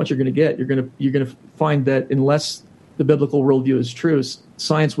argument. That's not what you're going to get. You're going to find that unless the biblical worldview is true,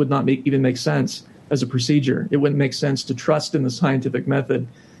 science would not even make sense as a procedure. It wouldn't make sense to trust in the scientific method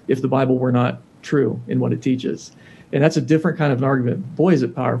if the Bible were not true in what it teaches. And that's a different kind of an argument. Boy, is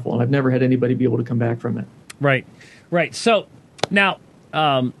it powerful. And I've never had anybody be able to come back from it. Right. So now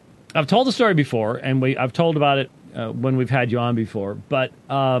I've told the story before, and I've told about it when we've had you on before, but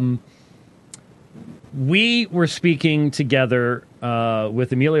we were speaking together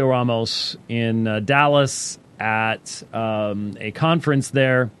with Emilio Ramos in Dallas at a conference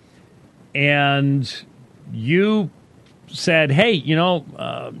there, and you said, hey,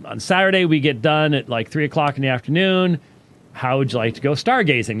 on Saturday we get done at like 3 o'clock in the afternoon. how would you like to go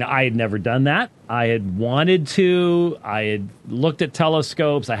stargazing? Now, I had never done that. I had wanted to. I had looked at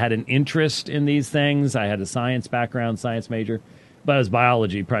telescopes. I had an interest in these things. I had a science background, science major, but it was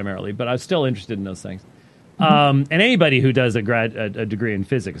biology primarily. But I was still interested in those things. And anybody who does a degree in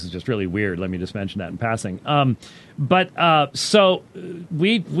physics is just really weird. Let me just mention that in passing. So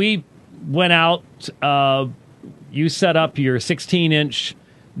we went out. You set up your 16-inch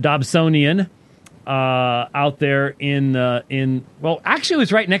Dobsonian out there well, actually it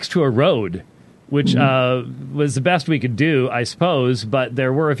was right next to a road, which was the best we could do, I suppose. But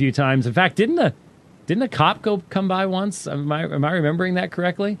there were a few times. In fact, didn't a cop come by once? Am I remembering that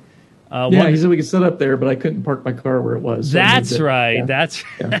correctly? He said we could set up there, but I couldn't park my car where it was. So that's right. Yeah.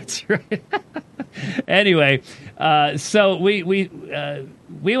 That's right. Anyway, so we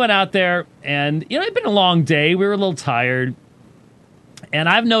went out there, and it'd been a long day. We were a little tired, and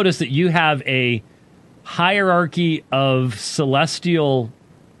I've noticed that you have a hierarchy of celestial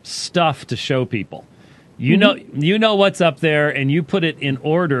stuff to show people. You know what's up there, and you put it in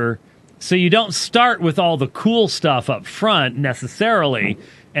order, so you don't start with all the cool stuff up front necessarily.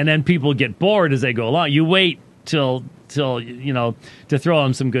 And then people get bored as they go along. You wait till to throw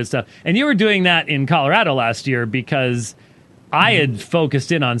them some good stuff. And you were doing that in Colorado last year because I had focused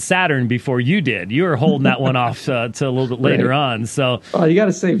in on Saturn before you did. You were holding that one off to a little bit later on. So you got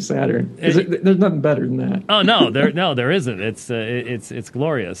to save Saturn. There's nothing better than that. Oh no, there isn't. It's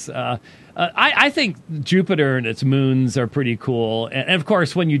glorious. I think Jupiter and its moons are pretty cool. And of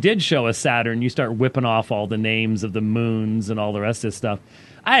course, when you did show us Saturn, you start whipping off all the names of the moons and all the rest of this stuff.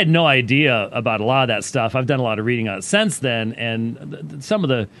 I had no idea about a lot of that stuff. I've done a lot of reading on it since then, and some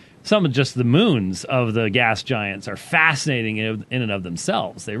of just the moons of the gas giants are fascinating in and of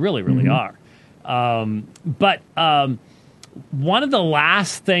themselves. They really, really are. But one of the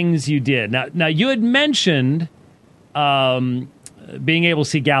last things you did, now you had mentioned being able to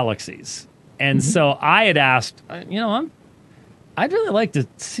see galaxies, and so I had asked, I'd really like to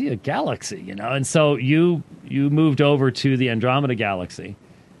see a galaxy, and so you moved over to the Andromeda Galaxy.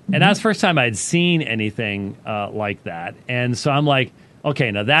 And that's the first time I'd seen anything like that. And so I'm like, okay,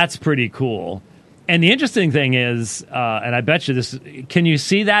 now that's pretty cool. And the interesting thing is, and I bet you can you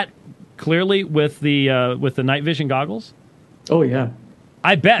see that clearly with the night vision goggles? Oh, yeah.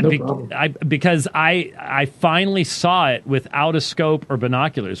 I bet, No because I finally saw it without a scope or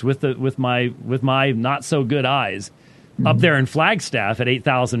binoculars, with my not so good eyes, up there in Flagstaff at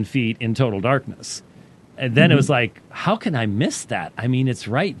 8,000 feet in total darkness. And then it was like, how can I miss that? I mean, it's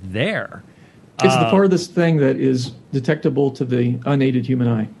right there. It's the farthest thing that is detectable to the unaided human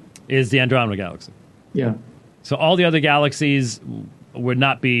eye. Is the Andromeda Galaxy. Yeah. So all the other galaxies would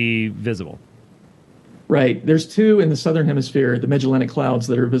not be visible. Right. There's two in the southern hemisphere, the Magellanic Clouds,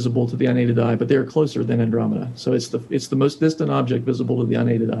 that are visible to the unaided eye, but they're closer than Andromeda. So it's the most distant object visible to the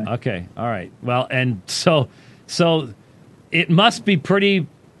unaided eye. Okay. All right. Well, and so it must be pretty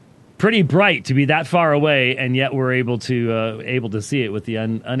bright to be that far away, and yet we're able to see it with the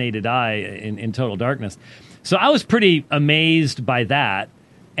unaided eye in total darkness. So I was pretty amazed by that.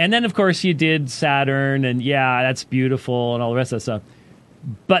 And then, of course, you did Saturn, and yeah, that's beautiful, and all the rest of that stuff.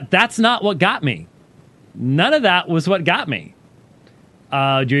 But that's not what got me. None of that was what got me.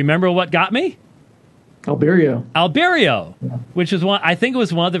 Do you remember what got me? Alberio, yeah. Which is I think it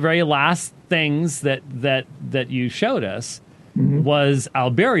was one of the very last things that you showed us. Was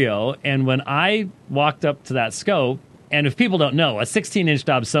Alberio. And when I walked up to that scope, and if people don't know, a 16-inch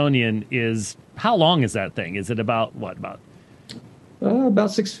Dobsonian is, how long is that thing? Is it about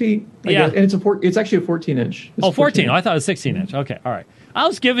 6 feet. Yeah. And it's actually a 14-inch. Oh, 14. Oh, I thought it was 16-inch. Okay, all right. I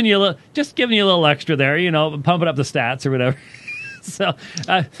was giving you a little extra there, pumping up the stats or whatever. So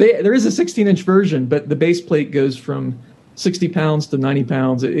there is a 16-inch version, but the base plate goes from 60 pounds to 90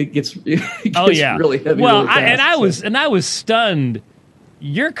 pounds. It gets really heavy. Well, really fast, I was stunned.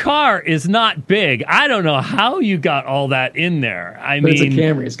 Your car is not big. I don't know how you got all that in there. But it's a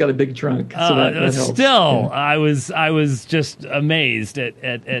Camry. It's got a big trunk. So that helps. Still, yeah. I was just amazed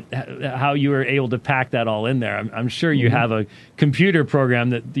at how you were able to pack that all in there. I'm sure you have a computer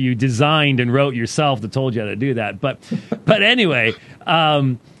program that you designed and wrote yourself that told you how to do that. But anyway,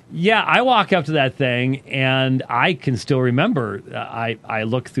 yeah, I walk up to that thing, and I can still remember. I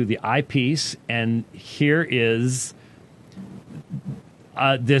look through the eyepiece, and here is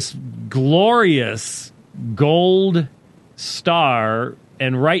this glorious gold star,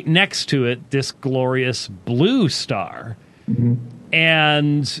 and right next to it, this glorious blue star.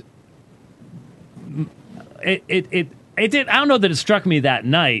 And it did. I don't know that it struck me that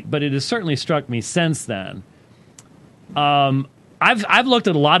night, but it has certainly struck me since then. I've looked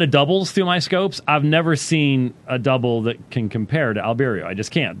at a lot of doubles through my scopes. I've never seen a double that can compare to Albireo. I just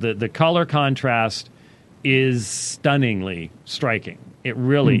can't. The color contrast is stunningly striking. It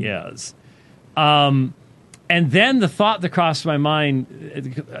really is. And then the thought that crossed my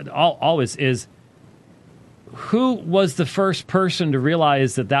mind always is, who was the first person to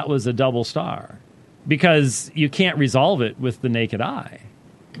realize that was a double star? Because you can't resolve it with the naked eye.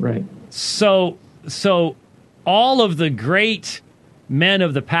 Right. So all of the great men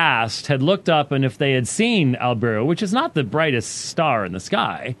of the past had looked up, and if they had seen Albireo, which is not the brightest star in the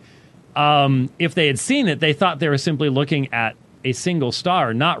sky, if they had seen it, they thought they were simply looking at a single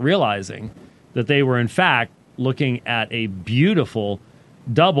star, not realizing that they were, in fact, looking at a beautiful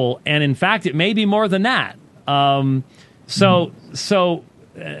double. And, in fact, it may be more than that.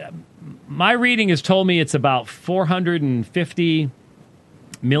 My reading has told me it's about 450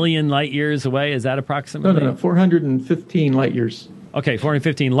 million light years away. Is that approximately? No, 415 light years. Okay,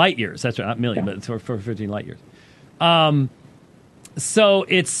 415 light years. That's right, not million, but it's 415 light years. So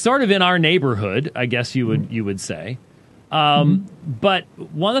it's sort of in our neighborhood, I guess you would say. But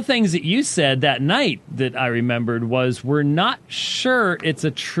one of the things that you said that night that I remembered was, we're not sure it's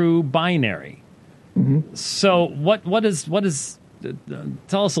a true binary. So what is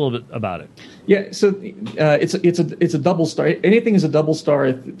tell us a little bit about it. Yeah, so it's a double star. Anything is a double star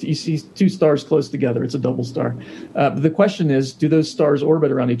if you see two stars close together. It's a double star. But the question is, do those stars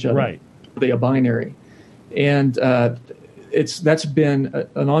orbit around each other? Right. Are they a binary? And that's been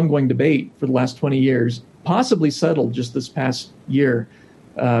an ongoing debate for the last 20 years, possibly settled just this past year.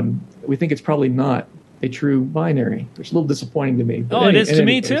 We think it's probably not a true binary. It's a little disappointing to me. It is to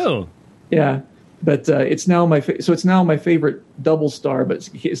me too. Yeah. But it's now my favorite double star, but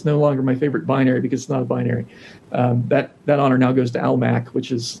it's no longer my favorite binary because it's not a binary. That honor now goes to Almach,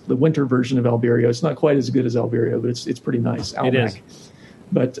 which is the winter version of Albireo. It's not quite as good as Albireo, but it's pretty nice. Almach. It is.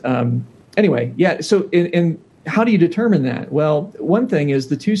 But anyway, yeah. So in how do you determine that? Well, one thing is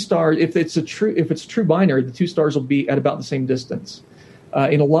the two stars. If it's true binary, the two stars will be at about the same distance.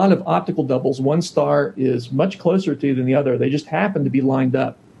 In a lot of optical doubles, one star is much closer to than the other. They just happen to be lined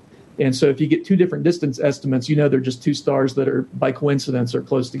up. And so if you get two different distance estimates, they're just two stars that are, by coincidence, are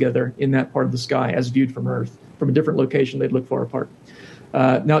close together in that part of the sky as viewed from Earth. From a different location, they'd look far apart.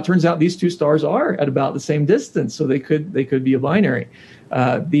 Now, it turns out these two stars are at about the same distance, so they could be a binary.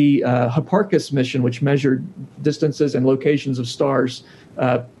 The Hipparchus mission, which measured distances and locations of stars,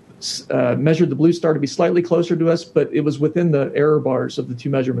 measured the blue star to be slightly closer to us, but it was within the error bars of the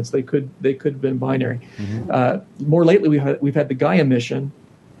two measurements. They could have been binary. More lately, we've had the Gaia mission,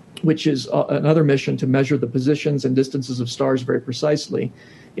 which is another mission to measure the positions and distances of stars very precisely.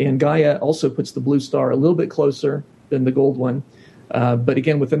 And Gaia also puts the blue star a little bit closer than the gold one, but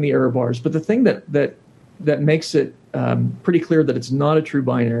again, within the error bars. But the thing that makes it pretty clear that it's not a true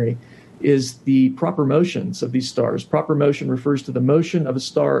binary is the proper motions of these stars. Proper motion refers to the motion of a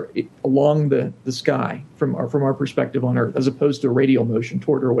star along the sky from our perspective on Earth, as opposed to a radial motion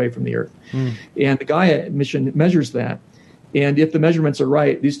toward or away from the Earth. And the Gaia mission measures that. And if the measurements are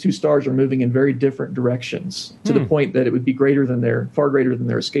right, these two stars are moving in very different directions to the point that it would be far greater than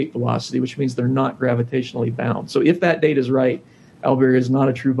their escape velocity, which means they're not gravitationally bound. So if that data is right, Albireo is not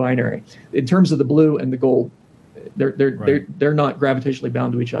a true binary. In terms of the blue and the gold, they're not gravitationally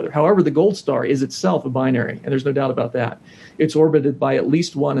bound to each other. However, the gold star is itself a binary, and there's no doubt about that. It's orbited by at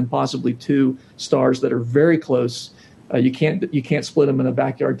least one and possibly two stars that are very close. You can't split them in a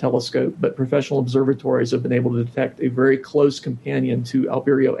backyard telescope, but professional observatories have been able to detect a very close companion to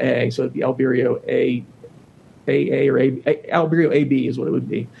Albireo A. So it'd be Albireo AA or Albireo AB is what it would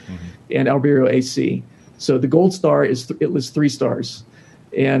be, and Albireo AC. So the gold star it lists three stars,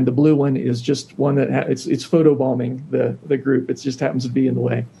 and the blue one is just one that it's photobombing the group. It just happens to be in the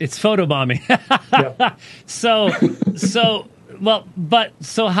way. It's photobombing. Yeah. So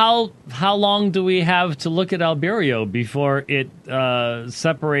how long do we have to look at Albireo before it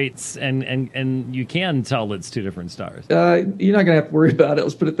separates and you can tell it's two different stars? You're not going to have to worry about it.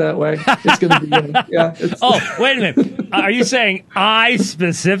 Let's put it that way. It's going to be wait a minute. Are you saying I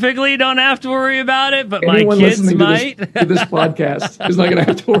specifically don't have to worry about it, but anyone my kids listening might? to this podcast is not going to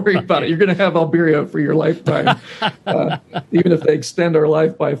have to worry about it. You're going to have Albireo for your lifetime. Even if they extend our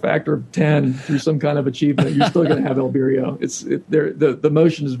life by a factor of 10 through some kind of achievement, you're still going to have Albireo. The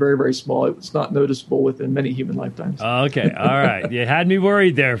motion is very, very small. It's not noticeable within many human lifetimes. Okay, all right. You had me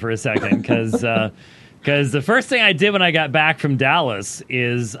worried there for a second because the first thing I did when I got back from Dallas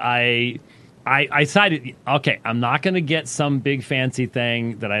is I decided, okay, I'm not going to get some big fancy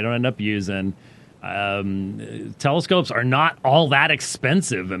thing that I don't end up using. Telescopes are not all that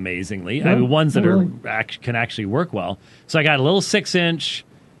expensive, amazingly. No, ones that really. can actually work well. So I got a little 6-inch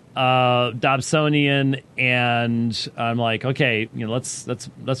Dobsonian, and I'm like, okay,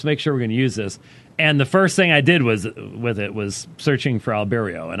 let's make sure we're going to use this. And the first thing I did was searching for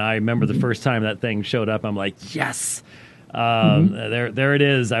Albireo, and I remember the first time that thing showed up, I'm like, yes, there it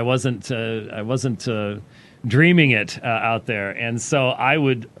is. I wasn't dreaming it out there, and so I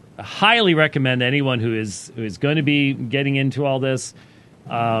would highly recommend anyone who is going to be getting into all this.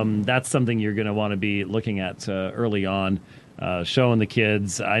 That's something you're going to want to be looking at early on, showing the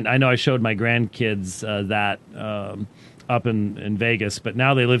kids. I know I showed my grandkids that up in Vegas, but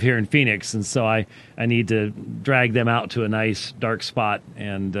now they live here in Phoenix, and so I need to drag them out to a nice dark spot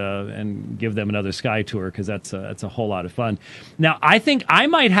and give them another sky tour, because that's a whole lot of fun. Now, I think I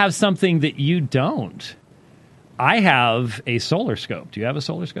might have something that you don't. I have a solar scope. Do you have a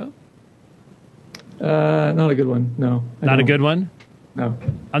solar scope? Not a good one. No. Not a good one? No.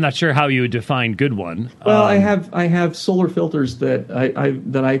 I'm not sure how you would define good one. Well, I have solar filters that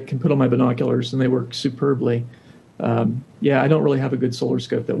I can put on my binoculars, and they work superbly. I don't really have a good solar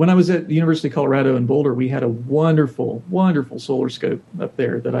scope. When I was at the University of Colorado in Boulder, we had a wonderful, wonderful solar scope up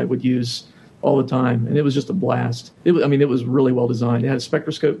there that I would use all the time, and it was just a blast. It was really well designed. It had a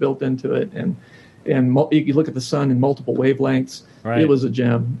spectroscope built into it, and you look at the sun in multiple wavelengths. Right. It was a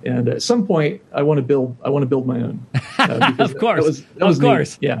gem. And at some point, I want to build my own. Of course, that was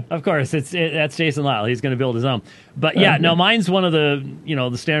neat. Yeah, of course. That's Jason Lisle. He's going to build his own. But mine's one of the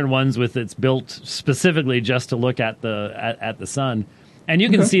the standard ones it's built specifically just to look at the sun, and you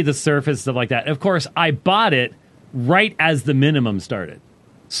can see the surface, stuff like that. Of course, I bought it right as the minimum started.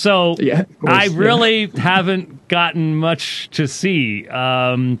 So I really haven't gotten much to see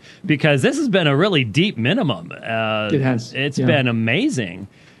because this has been a really deep minimum. It has. It's been amazing.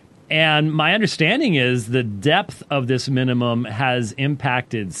 And my understanding is the depth of this minimum has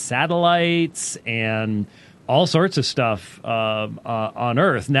impacted satellites and all sorts of stuff on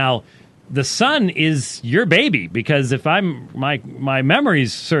Earth. Now, the sun is your baby, because if my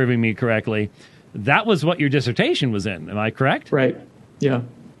memory's serving me correctly, that was what your dissertation was in. Am I correct? Right. Yeah.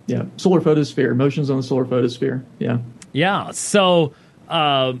 Yeah, solar photosphere, motions on the solar photosphere. Yeah. Yeah. So,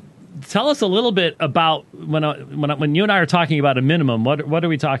 tell us a little bit about when you and I are talking about a minimum. What are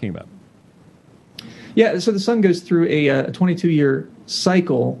we talking about? Yeah. So the sun goes through a 22-year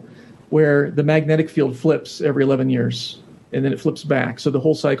cycle where the magnetic field flips every 11 years, and then it flips back. So the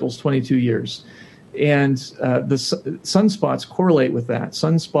whole cycle is 22 years. And the sunspots correlate with that.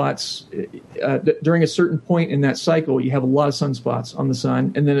 Sunspots, during a certain point in that cycle, you have a lot of sunspots on the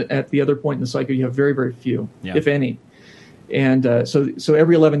sun. And then at the other point in the cycle, you have very, very few, if any. And so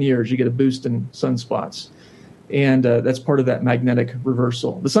every 11 years, you get a boost in sunspots. And that's part of that magnetic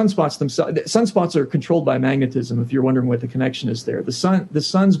reversal. The sunspots are controlled by magnetism, if you're wondering what the connection is there. The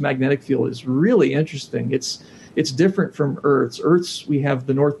sun's magnetic field is really interesting. It's different from Earth's. We have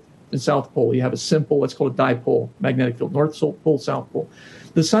the north and south pole. You have a simple, let's call it dipole magnetic field, north pole, south pole.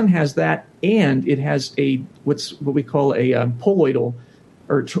 The sun has that, and it has what we call a poloidal,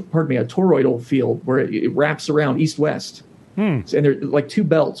 a toroidal field, where it wraps around east-west. And there are like two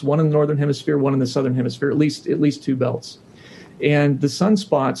belts, one in the northern hemisphere, one in the southern hemisphere, at least two belts. And the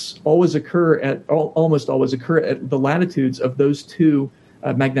sunspots almost always occur at the latitudes of those two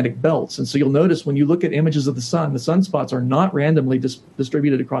magnetic belts. And so you'll notice when you look at images of the sunspots are not randomly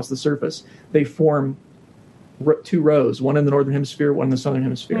distributed across the surface. They form two rows, one in the northern hemisphere, one in the southern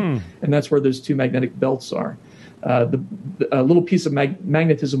hemisphere. And that's where those two magnetic belts are. A little piece of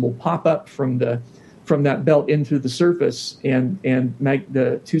magnetism will pop up from that belt into the surface, and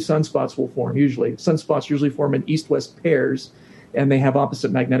the two sunspots will form usually. Sunspots usually form in east-west pairs, and they have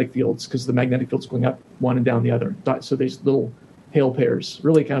opposite magnetic fields because the magnetic field's going up one and down the other. So there's little hail pairs,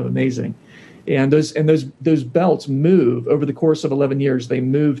 really kind of amazing. And those belts move over the course of 11 years. They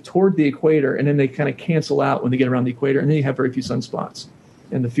move toward the equator, and then they kind of cancel out when they get around the equator, and then you have very few sunspots.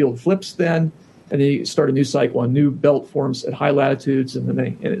 And the field flips then, and then you start a new cycle. A new belt forms at high latitudes, and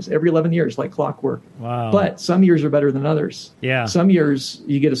then it's every 11 years, like clockwork. Wow. But some years are better than others. Yeah. Some years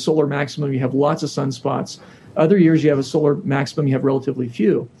you get a solar maximum, you have lots of sunspots. Other years you have a solar maximum, you have relatively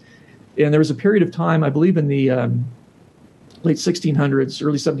few. And there was a period of time, I believe in the late 1600s,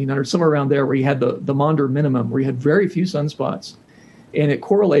 early 1700s, somewhere around there, where you had the Maunder minimum, where you had very few sunspots. And it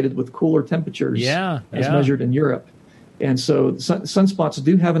correlated with cooler temperatures as measured in Europe. And so sunspots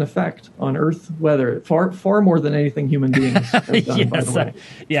do have an effect on Earth weather, far more than anything human beings have done, by the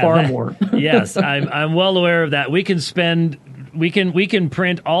way. Far more. Yes, I'm well aware of that. We can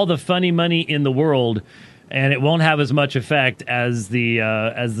print all the funny money in the world, and it won't have as much effect as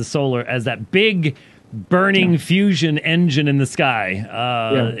that big burning fusion engine in the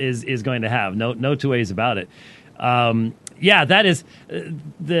sky is going to have. No two ways about it. That is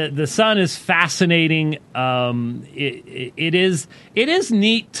the sun is fascinating. It is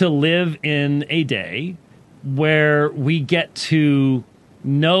neat to live in a day where we get to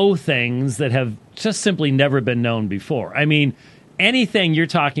know things that have just simply never been known before. I mean, anything you're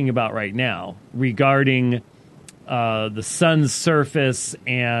talking about right now regarding the sun's surface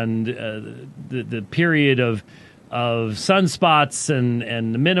and the period of sunspots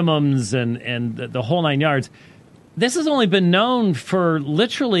and the minimums and the whole nine yards. This has only been known for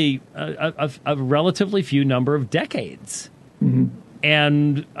literally a relatively few number of decades. Mm-hmm.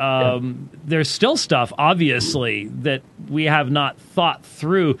 And there's still stuff, obviously, that we have not thought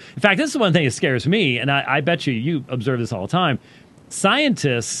through. In fact, this is one thing that scares me, and I bet you observe this all the time.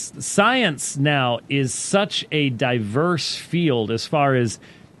 Science now is such a diverse field as far as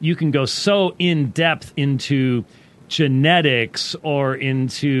you can go so in-depth into genetics or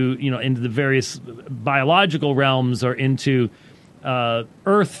into the various biological realms or into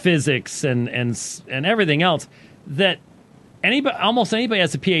earth physics and everything else that almost anybody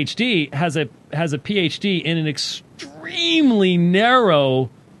has a PhD has a PhD in an extremely narrow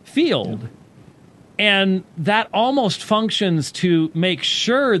field. And that almost functions to make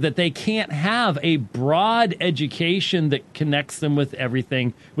sure that they can't have a broad education that connects them with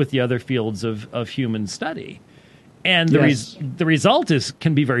everything with the other fields of human study. And the result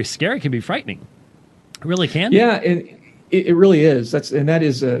can be very scary, can be frightening. It really can be. Yeah, and it really is. That's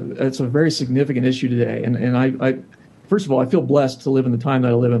a very significant issue today. And I first of all, I feel blessed to live in the time that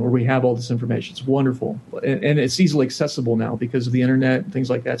I live in where we have all this information. It's wonderful. And it's easily accessible now because of the internet and things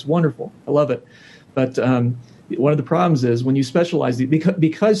like that. It's wonderful. I love it. But one of the problems is when you specialize,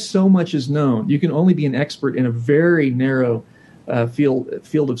 because so much is known, you can only be an expert in a very narrow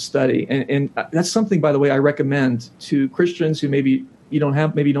field of study. And that's something, by the way, I recommend to Christians who maybe don't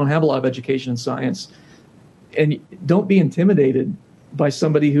have a lot of education in science. And don't be intimidated by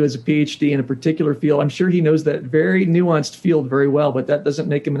somebody who has a PhD in a particular field. I'm sure he knows that very nuanced field very well, but that doesn't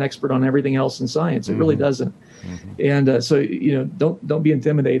make him an expert on everything else in science. It really doesn't. Mm-hmm. And so don't be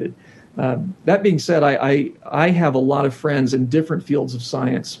intimidated. That being said, I have a lot of friends in different fields of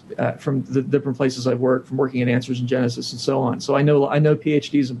science from the different places I've worked, from working at Answers in Genesis and so on. So I know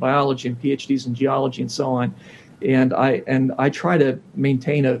PhDs in biology and PhDs in geology and so on, and I try to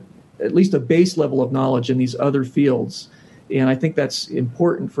maintain at least a base level of knowledge in these other fields. And I think that's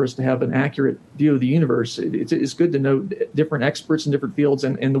important for us to have an accurate view of the universe. It's good to know different experts in different fields,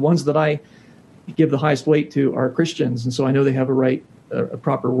 and the ones that I give the highest weight to are Christians, and so I know they have a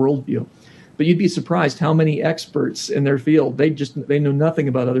proper worldview. But you'd be surprised how many experts in their field, they know nothing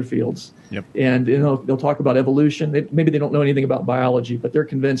about other fields. Yep. And they'll talk about evolution. Maybe they don't know anything about biology, but they're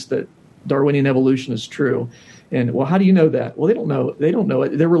convinced that Darwinian evolution is true. And well, how do you know that? Well, they don't know. They don't know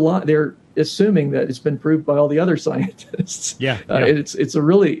it. They're assuming that it's been proved by all the other scientists. It's a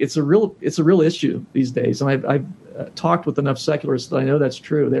real issue these days. And I've talked with enough secularists that I know that's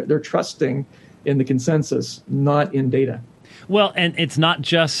true. They're trusting in the consensus, not in data. Well, and it's not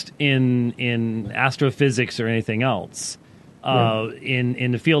just in astrophysics or anything else.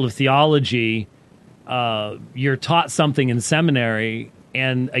 In the field of theology, you're taught something in seminary,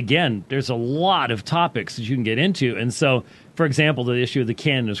 and again, there's a lot of topics that you can get into. And so, for example, the issue of the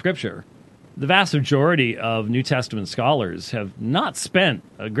canon of Scripture, the vast majority of New Testament scholars have not spent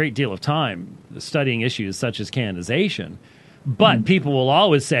a great deal of time studying issues such as canonization. But people will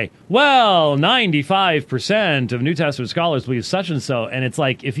always say, well, 95% of New Testament scholars believe such and so. And it's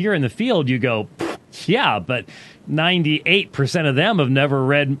like, if you're in the field, you go, yeah, but 98% of them have never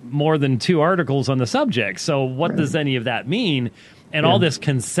read more than 2 articles on the subject. So what does any of that mean? And all this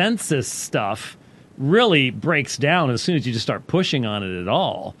consensus stuff really breaks down as soon as you just start pushing on it at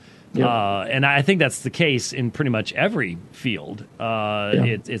all. And I think that's the case in pretty much every field.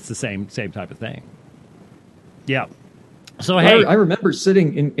 It's the same type of thing. Yeah. So hey, I remember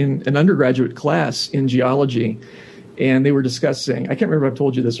sitting in an undergraduate class in geology, and they were discussing. I can't remember if I've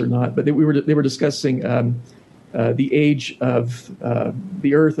told you this or not, but they were discussing the age of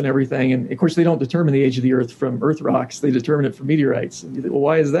the Earth and everything. And of course, they don't determine the age of the Earth from Earth rocks; they determine it from meteorites. And you think, well,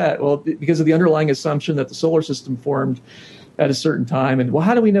 why is that? Well, because of the underlying assumption that the solar system formed at a certain time. And well,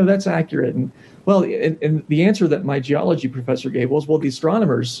 how do we know that's accurate? And well, and the answer that my geology professor gave was, well, the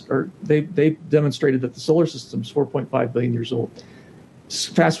astronomers they demonstrated that the solar system is 4.5 billion years old.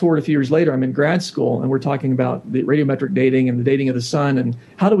 Fast forward a few years later, I'm in grad school, and we're talking about the radiometric dating and the dating of the sun, and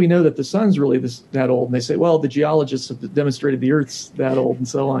how do we know that the sun's really that old? And they say, well, the geologists have demonstrated the Earth's that old, and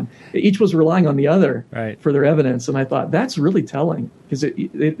so on. Each was relying on the other for their evidence, and I thought that's really telling, because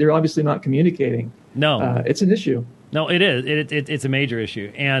they're obviously not communicating. No, it's an issue. No, it is. It's a major issue,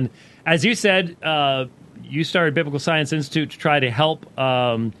 and as you said, you started Biblical Science Institute to try to help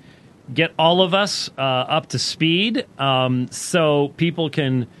get all of us up to speed, so people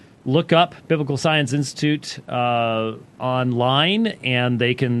can look up Biblical Science Institute online, and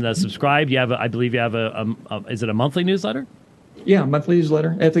they can subscribe. I believe you have is it a monthly newsletter? Yeah, monthly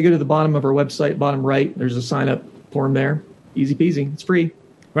newsletter. If they go to the bottom of our website, bottom right, there's a sign up form there. Easy peasy. It's free.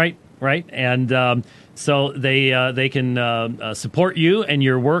 Right. And so they can support you and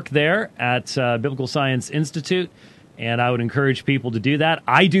your work there at Biblical Science Institute. And I would encourage people to do that.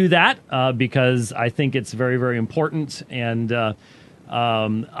 I do that because I think it's very, very important. And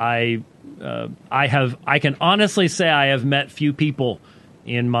I can honestly say I have met few people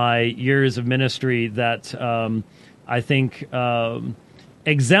in my years of ministry that I think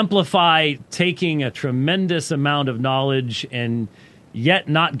exemplify taking a tremendous amount of knowledge and yet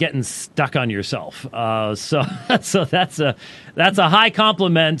not getting stuck on yourself. So that's a high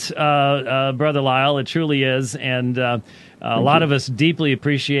compliment, Brother Lisle. It truly is. And a lot of us deeply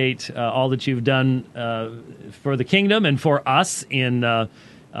appreciate all that you've done for the kingdom and for us in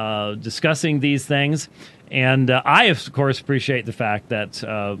discussing these things. And I, of course, appreciate the fact that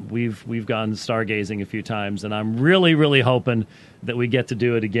we've gone stargazing a few times, and I'm really, really hoping that we get to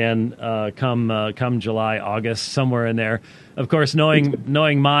do it again come July, August, somewhere in there. Of course,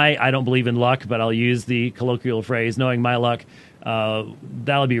 knowing I don't believe in luck, but I'll use the colloquial phrase, knowing my luck,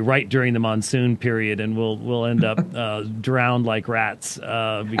 that'll be right during the monsoon period, and we'll end up drowned like rats.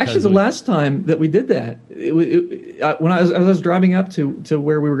 Actually, the last time that we did that, when I was driving up to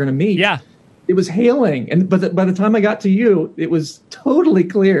where we were going to meet, it was hailing, but by the time I got to you, it was totally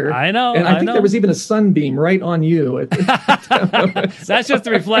clear. I know, and I think there was even a sunbeam right on you. That's just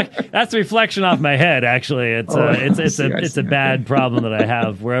the reflection off my head. Actually, it's a bad problem that I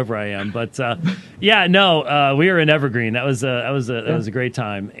have wherever I am. But we were in Evergreen. That was a great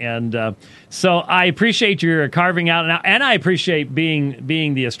time, and so I appreciate your carving out, and I appreciate being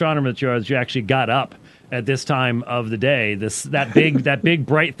the astronomer that you actually got up at this time of the day. That big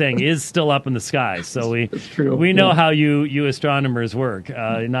bright thing is still up in the sky. So we know how you astronomers work.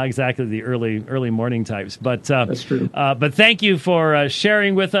 Not exactly the early morning types, but that's true. But thank you for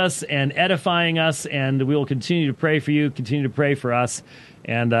sharing with us and edifying us, and we will continue to pray for you, continue to pray for us.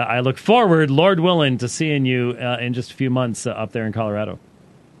 And I look forward, Lord willing, to seeing you in just a few months up there in Colorado.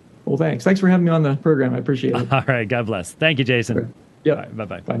 Well, thanks. Thanks for having me on the program. I appreciate it. All right. God bless. Thank you, Jason. Sure. Yep. All right,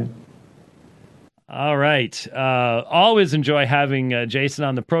 bye-bye. Bye now. All right. Always enjoy having Jason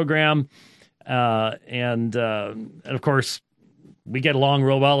on the program. And of course, we get along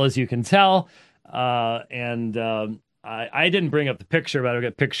real well, as you can tell. I didn't bring up the picture, but I've got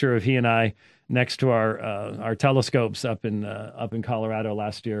a picture of he and I next to our telescopes up in Colorado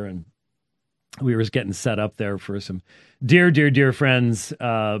last year. And we were getting set up there for some dear friends,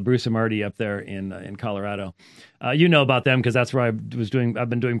 Bruce and Marty up there in Colorado. You know about them because that's where I've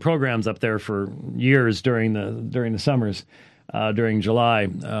been doing programs up there for years during the summers, during July,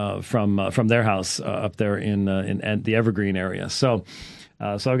 from their house up there in the Evergreen area. So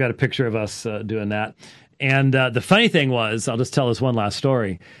I've got a picture of us doing that. And the funny thing was, I'll just tell this one last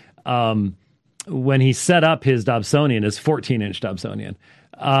story. When he set up his Dobsonian, his 14-inch Dobsonian,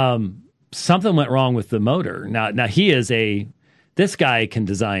 something went wrong with the motor. Now this guy can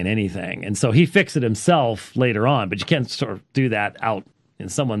design anything, and so he fixed it himself later on. But you can't sort of do that out in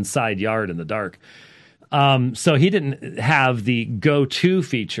someone's side yard in the dark. So he didn't have the go-to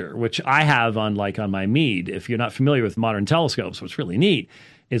feature, which I have on my Meade. If you're not familiar with modern telescopes, what's really neat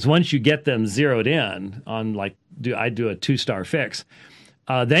is once you get them zeroed in on I do a 2-star fix,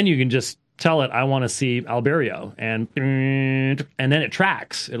 then you can just tell it, I want to see Alberio, and then it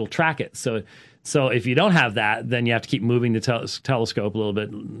tracks. It'll track it. So if you don't have that, then you have to keep moving the telescope a little bit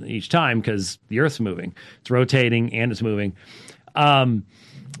each time because the Earth's moving. It's rotating and it's moving.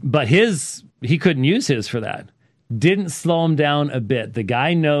 But he couldn't use his for that. Didn't slow him down a bit. The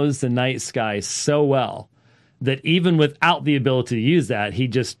guy knows the night sky so well that even without the ability to use that, he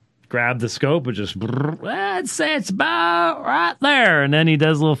just grabbed the scope and just, let's say it's about right there. And then he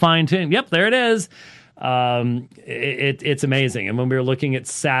does a little fine tune. Yep, there it is. It's amazing. And when we were looking at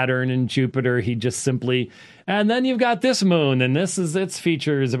Saturn and Jupiter, he just simply, and then you've got this moon, and this is its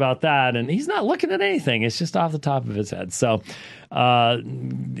features about that, and he's not looking at anything. It's just off the top of his head. So,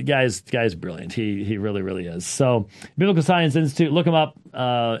 the guy's brilliant. He really, really is. So, Biblical Science Institute, look him up.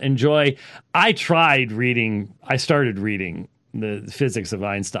 Enjoy. I started reading the Physics of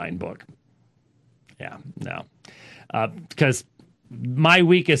Einstein book. Yeah, no, because my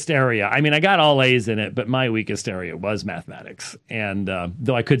weakest area, I mean, I got all A's in it, but my weakest area was mathematics. And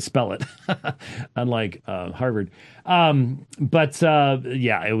though I could spell it, unlike Harvard. Yeah,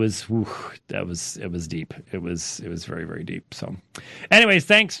 it was deep. It was very, very deep. So anyways,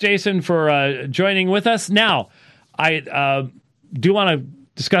 thanks, Jason, for joining with us. Now, I do want to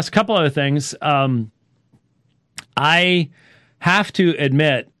discuss a couple other things. I have to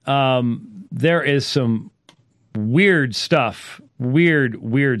admit, there is some weird stuff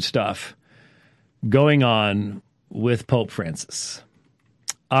going on with Pope Francis.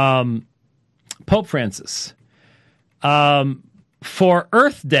 Pope Francis. For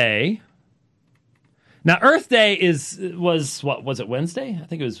Earth Day. Now, Earth Day was it Wednesday? I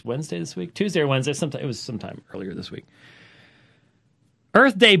think it was Wednesday this week. Tuesday or Wednesday. It was sometime earlier this week.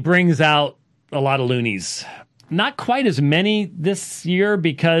 Earth Day brings out a lot of loonies. Not quite as many this year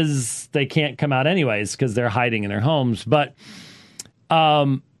because they can't come out anyways because they're hiding in their homes. But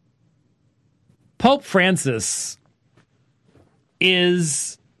Pope Francis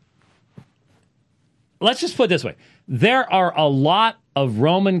is, let's just put it this way. There are a lot of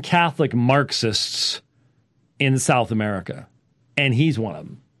Roman Catholic Marxists in South America, and he's one of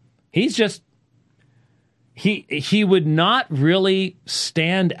them. He's just, he would not really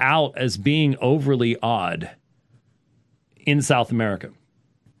stand out as being overly odd in South America.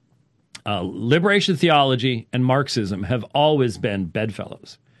 Liberation theology and Marxism have always been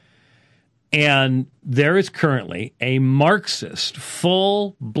bedfellows. And there is currently a Marxist,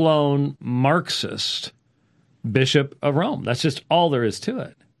 full-blown Marxist Bishop of Rome. That's just all there is to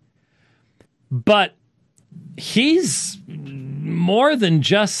it. But he's more than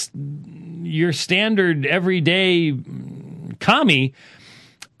just your standard everyday commie.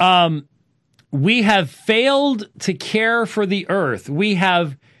 We have failed to care for the earth. We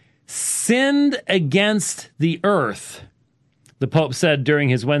have sinned against the earth, the Pope said during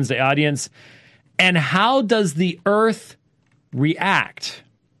his Wednesday audience. And how does the earth react?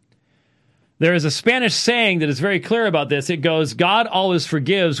 There is a Spanish saying that is very clear about this. It goes, God always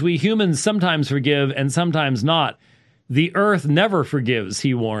forgives. We humans sometimes forgive and sometimes not. The earth never forgives,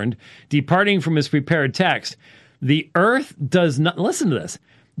 he warned, departing from his prepared text. The earth does not, listen to this,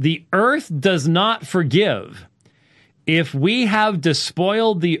 the earth does not forgive. If we have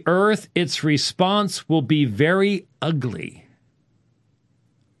despoiled the earth, its response will be very ugly.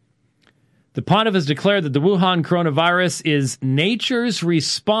 The pontiff has declared that the Wuhan coronavirus is nature's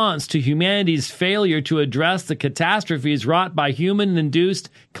response to humanity's failure to address the catastrophes wrought by human-induced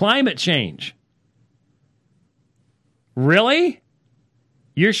climate change. Really?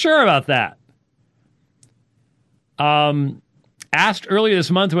 You're sure about that? Asked earlier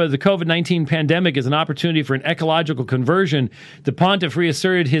this month whether the COVID-19 pandemic is an opportunity for an ecological conversion, the pontiff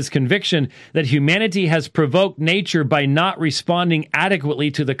reasserted his conviction that humanity has provoked nature by not responding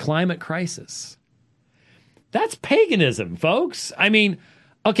adequately to the climate crisis. That's paganism, folks. I mean,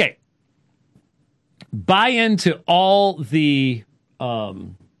 okay, buy into all the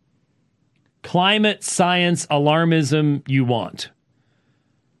climate science alarmism you want.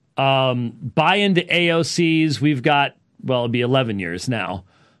 Buy into AOCs. We've got, well, it'll be 11 years now,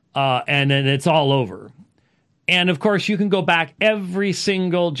 and then it's all over. And, of course, you can go back every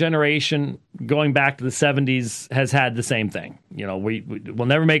single generation, going back to the 70s, has had the same thing. You know, we'll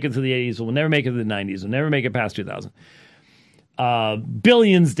never make it to the 80s, we'll never make it to the 90s, we'll never make it past 2000.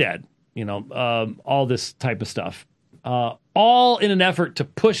 Billions dead, you know, all this type of stuff. All in an effort to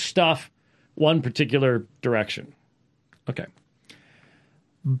push stuff one particular direction. Okay.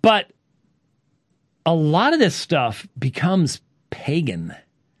 But a lot of this stuff becomes pagan.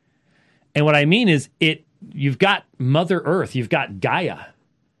 And what I mean is you've got Mother Earth, you've got Gaia.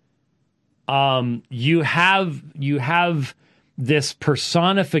 You have this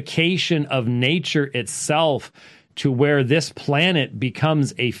personification of nature itself to where this planet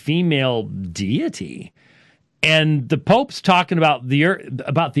becomes a female deity. And the Pope's talking about the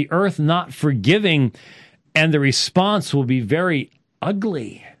earth not forgiving, and the response will be very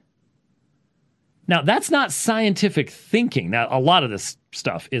ugly. Now, that's not scientific thinking. Now, a lot of this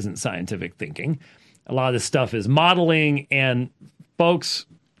stuff isn't scientific thinking. A lot of this stuff is modeling. And, folks,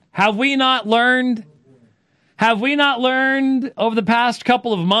 have we not learned over the past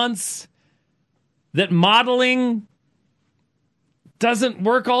couple of months that modeling doesn't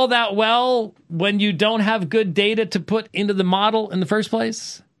work all that well when you don't have good data to put into the model in the first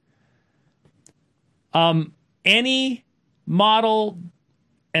place? Any model,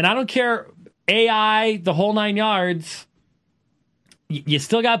 and I don't care, AI, the whole 9 yards, you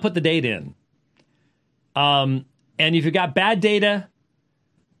still got to put the data in. And if you got bad data,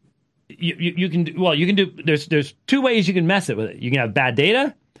 you can do, there's two ways you can mess it with it. You can have bad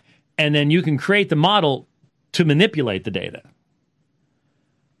data, and then you can create the model to manipulate the data.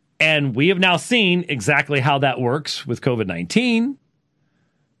 And we have now seen exactly how that works with COVID-19.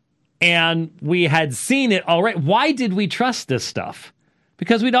 And we had seen it already. Why did we trust this stuff?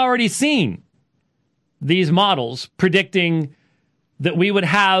 Because we'd already seen these models predicting that we would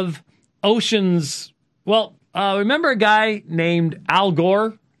have oceans. Well, remember a guy named Al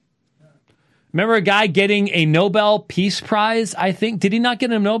Gore? Remember a guy getting a Nobel Peace Prize, I think? Did he not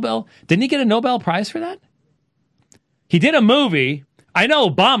get a Nobel? Didn't he get a Nobel Prize for that? He did a movie. I know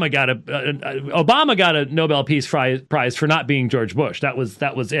Obama got a Nobel Peace Prize for not being George Bush. That was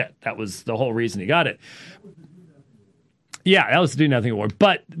it. That was the whole reason he got it. Yeah, that was the Do Nothing Award.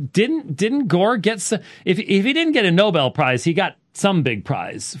 But didn't Gore get some? If he didn't get a Nobel Prize, he got some big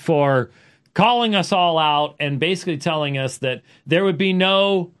prize for calling us all out and basically telling us that there would be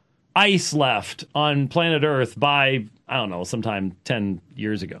no ice left on planet Earth by, I don't know, sometime 10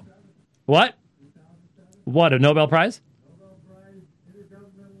 years ago. What? What, a Nobel Prize?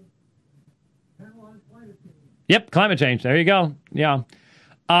 Yep, climate change. There you go. Yeah.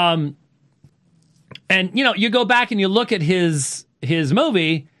 And, you go back and you look at his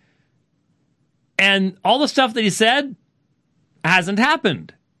movie, and all the stuff that he said hasn't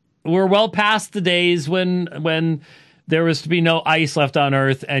happened. We're well past the days when there was to be no ice left on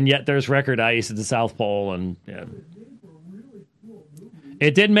Earth, and yet there's record ice at the South Pole. And yeah.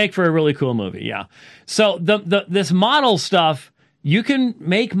 It did make for a really cool movie, yeah. So this model stuff, you can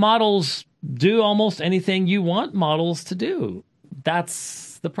make models do almost anything you want models to do.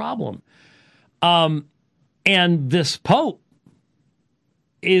 That's the problem. And this Pope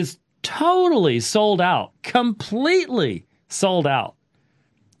is totally sold out, completely sold out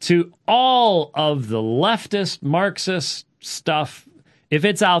to all of the leftist Marxist stuff. If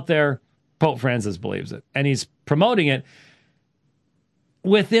it's out there, Pope Francis believes it. And he's promoting it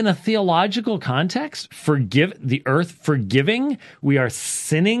within a theological context. Forgive the earth, forgiving. We are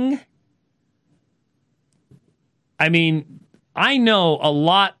sinning. I mean, I know a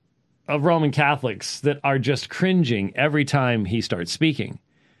lot of Roman Catholics that are just cringing every time he starts speaking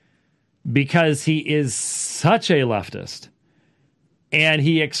because he is such a leftist and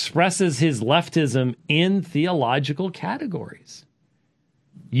he expresses his leftism in theological categories.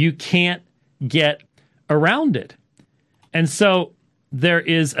 You can't get around it. And so there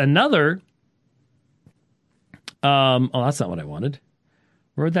is another, that's not what I wanted.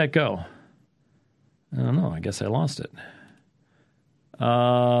 Where'd that go? I don't know. I guess I lost it.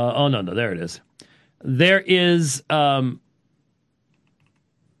 No, there it is. There is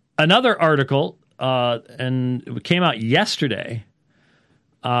another article, and it came out yesterday.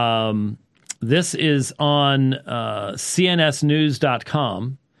 This is on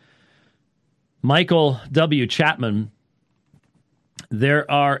cnsnews.com. Michael W. Chapman.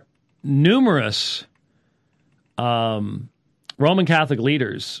 There are numerous Roman Catholic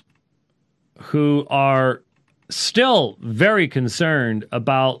leaders who are still very concerned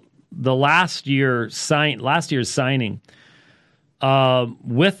about the last year's signing with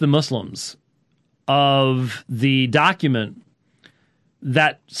the Muslims of the document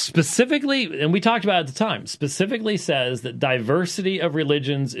that specifically, and we talked about it at the time, specifically says that diversity of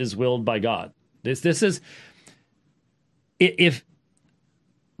religions is willed by God. This is, if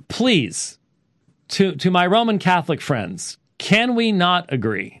please, to my Roman Catholic friends, can we not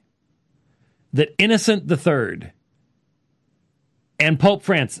agree that Innocent III and Pope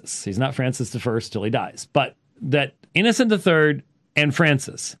Francis, he's not Francis I till he dies, but that Innocent III and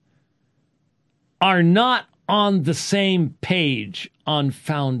Francis are not on the same page on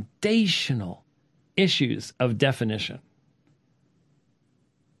foundational issues of definition?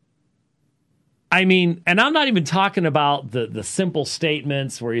 I mean, and I'm not even talking about the simple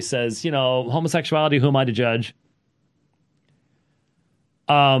statements where he says, homosexuality, who am I to judge?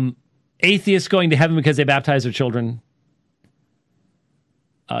 Atheists going to heaven because they baptize their children.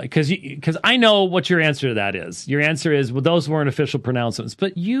 Because I know what your answer to that is. Your answer is, well, those weren't official pronouncements.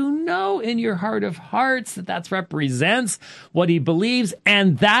 But in your heart of hearts that represents what he believes.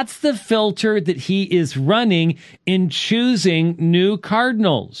 And that's the filter that he is running in choosing new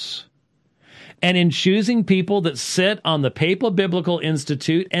cardinals. and in choosing people that sit on the Papal Biblical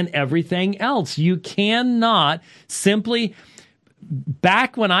Institute and everything else. You cannot simply...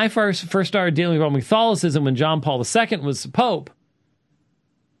 Back when I first started dealing with Roman Catholicism, when John Paul II was Pope,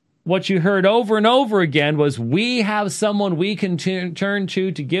 what you heard over and over again was, we have someone we can turn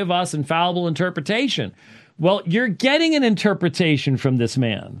to give us infallible interpretation. Well, you're getting an interpretation from this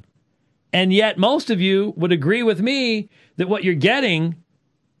man. And yet most of you would agree with me that what you're getting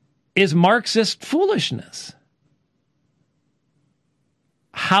is Marxist foolishness.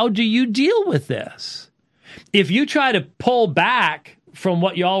 How do you deal with this? If you try to pull back from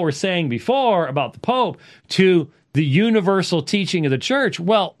what y'all were saying before about the Pope to the universal teaching of the church,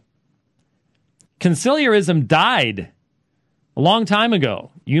 well, conciliarism died a long time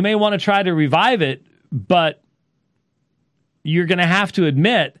ago. You may want to try to revive it, but you're going to have to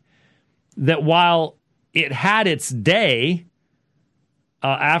admit that while it had its day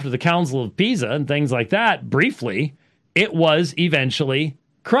after the Council of Pisa and things like that, briefly, it was eventually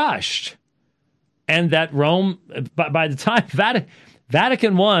crushed. And that Rome, by the time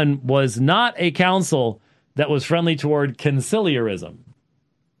Vatican I was not a council that was friendly toward conciliarism.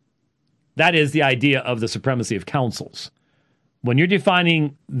 That is the idea of the supremacy of councils. When you're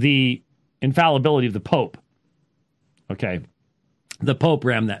defining the infallibility of the Pope, okay, the Pope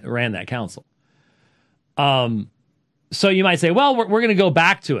ran that council. So you might say, well, we're going to go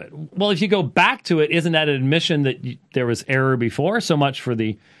back to it. Well, if you go back to it, isn't that an admission that there was error before? So much for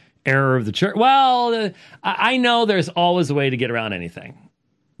the error of the church. Well, I know there's always a way to get around anything.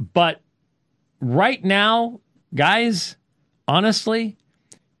 But right now, guys, honestly,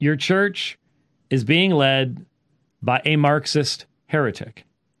 your church is being led by a Marxist heretic.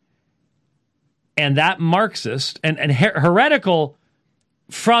 And that Marxist and heretical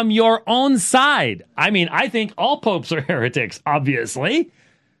from your own side. I mean, I think all popes are heretics, obviously.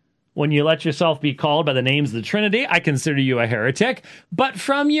 When you let yourself be called by the names of the Trinity, I consider you a heretic. But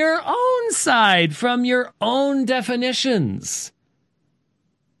from your own side, from your own definitions,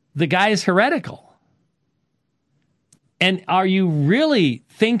 the guy is heretical. And are you really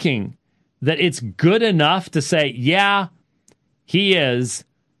thinking that it's good enough to say, yeah, he is,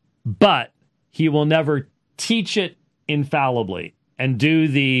 but he will never teach it infallibly and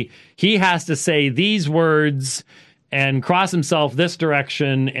he has to say these words and cross himself this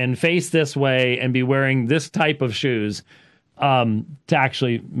direction and face this way and be wearing this type of shoes to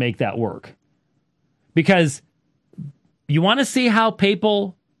actually make that work. Because you want to see how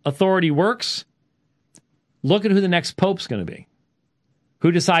papal authority works? Look at who the next pope's going to be.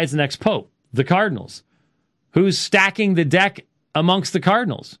 Who decides the next pope? The cardinals. Who's stacking the deck amongst the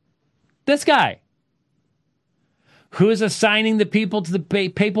cardinals? This guy. Who is assigning the people to the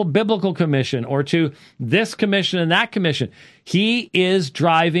Papal Biblical Commission or to this commission and that commission? He is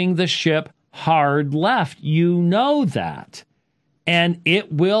driving the ship hard left. You know that. And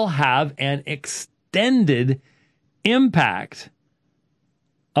it will have an extended impact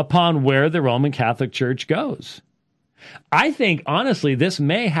upon where the Roman Catholic Church goes. I think, honestly, this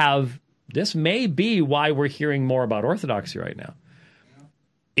may be why we're hearing more about Orthodoxy right now.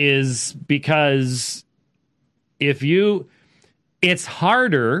 Is because it's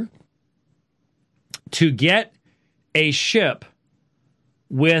harder to get a ship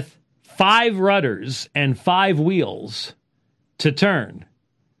with 5 rudders and 5 wheels to turn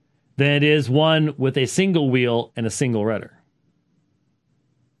than it is one with a single wheel and a single rudder.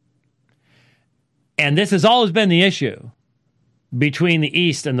 And this has always been the issue between the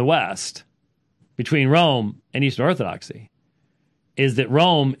East and the West, between Rome and Eastern Orthodoxy, is that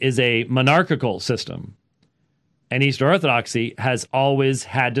Rome is a monarchical system. And Eastern Orthodoxy has always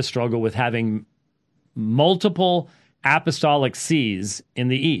had to struggle with having multiple apostolic sees in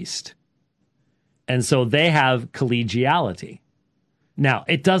the East. And so they have collegiality. Now,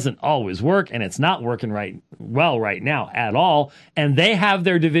 it doesn't always work, and it's not working right now at all. And they have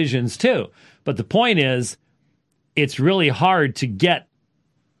their divisions too. But the point is, it's really hard to get...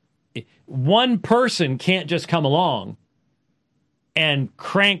 One person can't just come along and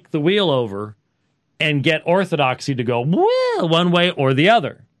crank the wheel over and get orthodoxy to go one way or the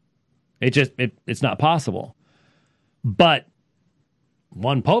other. It's not possible. But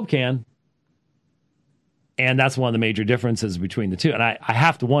one pope can. And that's one of the major differences between the two. And I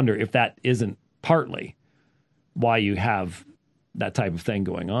have to wonder if that isn't partly why you have that type of thing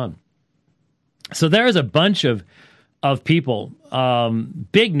going on. So there is a bunch of people,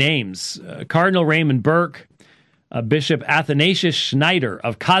 big names, Cardinal Raymond Burke, Bishop Athanasius Schneider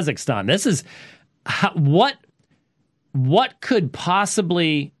of Kazakhstan. This is what could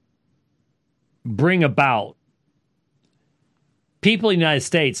possibly bring about people in the United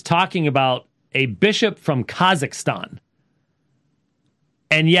States talking about a bishop from Kazakhstan.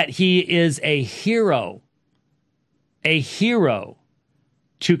 And yet he is a hero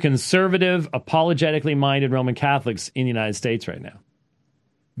to conservative, apologetically minded Roman Catholics in the United States right now.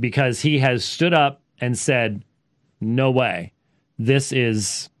 Because he has stood up and said, no way, this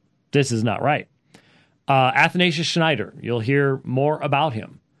is not right. Athanasius Schneider, you'll hear more about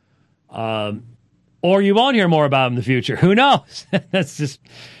him. Or you won't hear more about him in the future. Who knows? That's just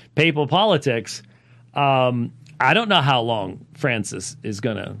papal politics. I don't know how long Francis is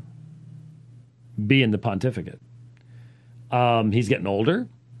going to be in the pontificate. He's getting older,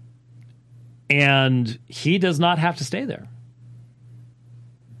 and he does not have to stay there.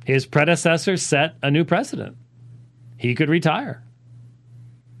 His predecessor set a new precedent. He could retire.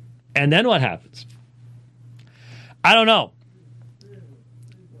 And then what happens? I don't know.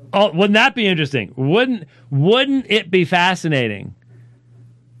 Oh, wouldn't that be interesting? Wouldn't it be fascinating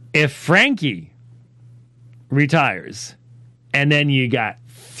if Frankie retires and then you got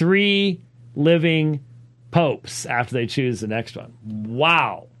 3 living popes after they choose the next one?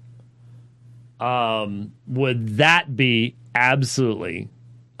 Wow. Would that be absolutely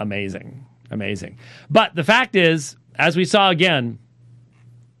amazing? Amazing. But the fact is, as we saw again,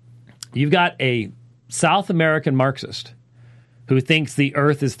 you've got a South American Marxist who thinks the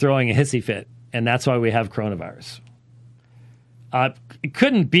earth is throwing a hissy fit, and that's why we have coronavirus. It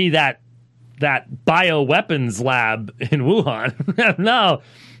couldn't be that bioweapons lab in Wuhan. No.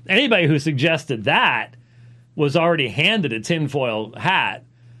 Anybody who suggested that was already handed a tinfoil hat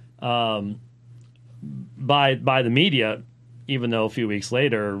by the media, even though a few weeks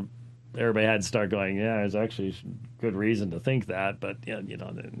later everybody had to start going, yeah, there's actually good reason to think that, but you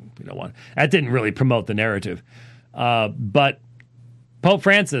know, we don't want that. Didn't really promote the narrative. But Pope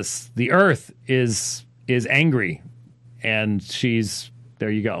Francis, the earth is angry, and there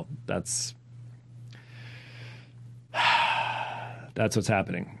you go. That's what's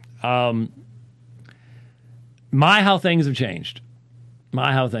happening. How things have changed.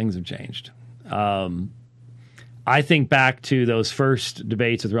 I think back to those first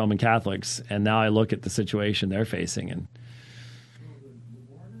debates with Roman Catholics, and now I look at the situation they're facing, and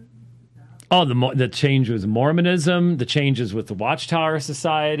the change with Mormonism, the changes with the Watchtower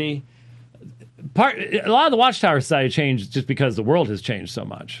Society. A lot of the Watchtower Society changed just because the world has changed so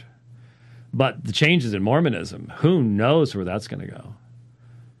much. But the changes in Mormonism, who knows where that's going to go?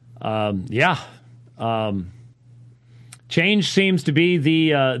 Change seems to be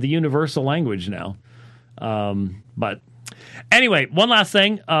the universal language now. But anyway, one last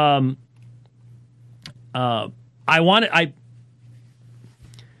thing.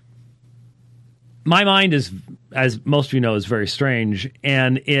 My mind is, as most of you know, is very strange,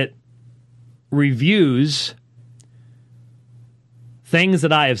 and it reviews things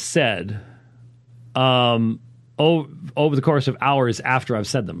that I have said over the course of hours after I've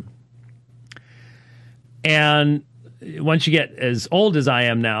said them. And once you get as old as I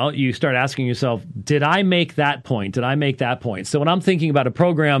am now, you start asking yourself, did I make that point? Did I make that point? So when I'm thinking about a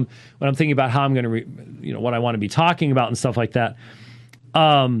program, when I'm thinking about how I'm going to, what I want to be talking about and stuff like that,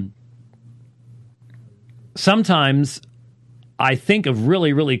 sometimes I think of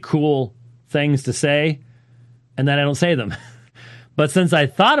really, really cool things to say, and then I don't say them. But since I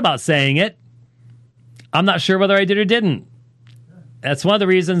thought about saying it, I'm not sure whether I did or didn't. That's one of the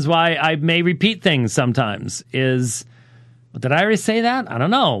reasons why I may repeat things sometimes is, did I already say that? I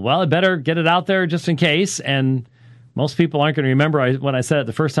don't know. Well, I better get it out there just in case. And most people aren't going to remember when I said it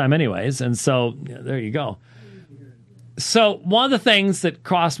the first time anyways. And so there you go. So one of the things that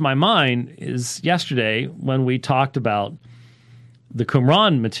crossed my mind is yesterday when we talked about the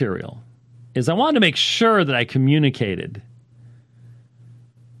Qumran material is I wanted to make sure that I communicated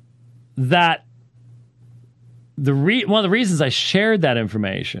that one of the reasons I shared that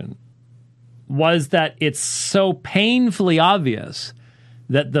information was that it's so painfully obvious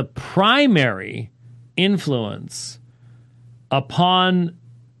that the primary influence upon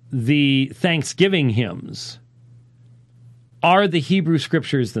the Thanksgiving hymns are the Hebrew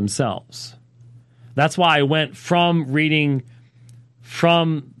scriptures themselves. That's why I went from reading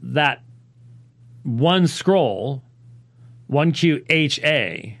from that one scroll,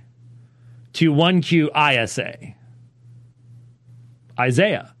 1QHA, to 1QISA.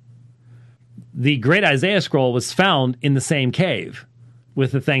 Isaiah. The great Isaiah scroll was found in the same cave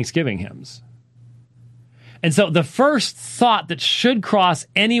with the Thanksgiving hymns. And so the first thought that should cross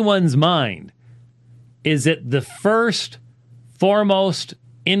anyone's mind is that the foremost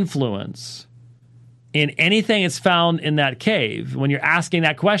influence in anything that's found in that cave, when you're asking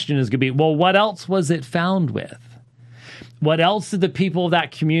that question, is going to be, well, what else was it found with? What else did the people of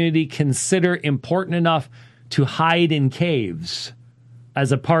that community consider important enough to hide in caves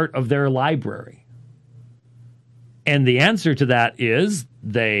as a part of their library? And the answer to that is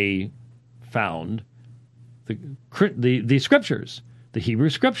they found the scriptures, the Hebrew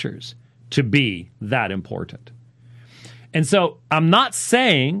scriptures, to be that important. And so I'm not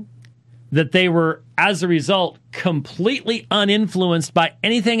saying that they were, as a result, completely uninfluenced by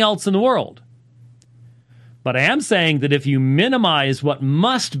anything else in the world. But I am saying that if you minimize what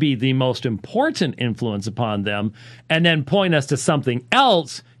must be the most important influence upon them and then point us to something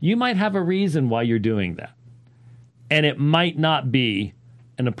else, you might have a reason why you're doing that. And it might not be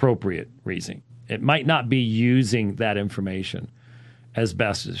an appropriate reason. It might not be using that information as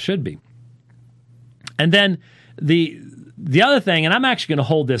best as it should be. And then the other thing, and I'm actually going to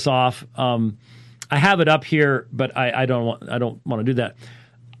hold this off. I have it up here, but I don't want to do that.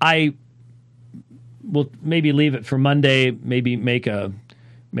 I will maybe leave it for Monday. Maybe make a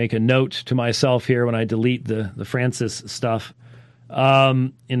note to myself here when I delete the Francis stuff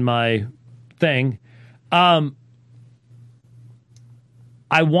in my thing. I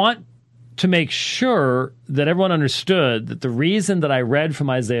want to make sure that everyone understood that the reason that I read from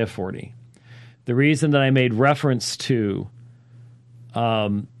Isaiah 40, the reason that I made reference to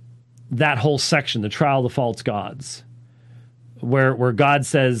that whole section, the trial of the false gods, where God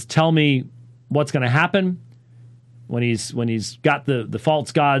says, tell me what's going to happen when he's got the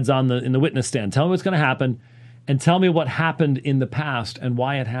false gods in the witness stand. Tell me what's going to happen, and tell me what happened in the past and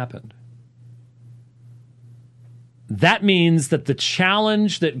why it happened. That means that the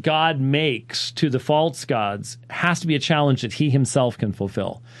challenge that God makes to the false gods has to be a challenge that he himself can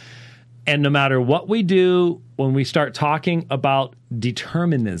fulfill. And no matter what we do when we start talking about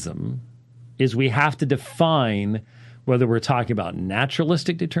determinism, is we have to define whether we're talking about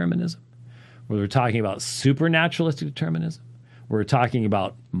naturalistic determinism, whether we're talking about supernaturalistic determinism, we're talking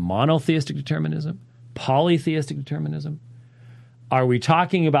about monotheistic determinism, polytheistic determinism. Are we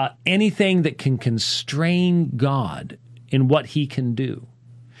talking about anything that can constrain God in what he can do?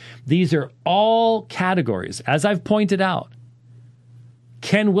 These are all categories. As I've pointed out,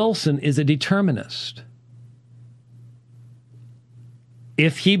 Ken Wilson is a determinist.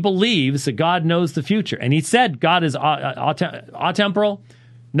 If he believes that God knows the future, and he said God is atemporal,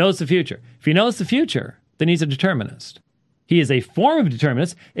 knows the future. If he knows the future, then he's a determinist. He is a form of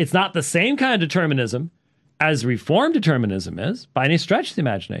determinist. It's not the same kind of determinism as Reformed determinism is, by any stretch of the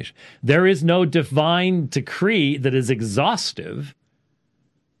imagination. There is no divine decree that is exhaustive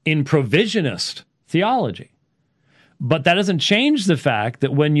in provisionist theology. But that doesn't change the fact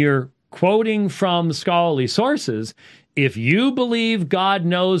that when you're quoting from scholarly sources, if you believe God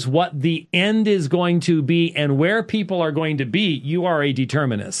knows what the end is going to be and where people are going to be, you are a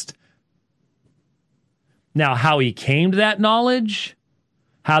determinist. Now, how he came to that knowledge,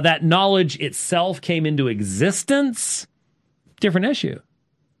 how that knowledge itself came into existence, different issue.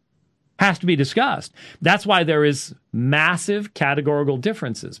 Has to be discussed. That's why there is massive categorical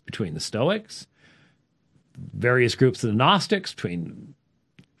differences between the Stoics, various groups of the Gnostics, between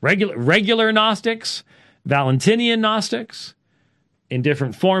regular Gnostics, Valentinian Gnostics, in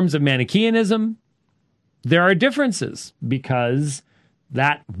different forms of Manichaeanism. There are differences because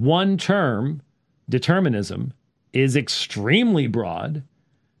that one term, determinism, is extremely broad,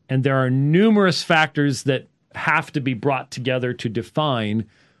 and there are numerous factors that have to be brought together to define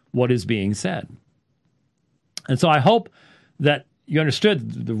what is being said. And so I hope that you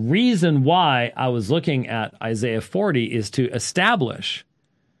understood the reason why I was looking at Isaiah 40 is to establish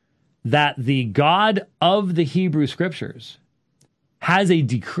that the God of the Hebrew Scriptures has a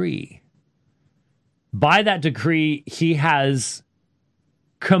decree. By that decree, he has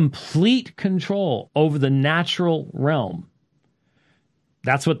complete control over the natural realm.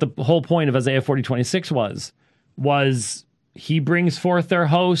 That's what the whole point of Isaiah 40:26 was he brings forth their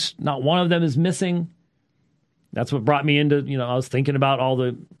host, not one of them is missing. That's what brought me into, I was thinking about all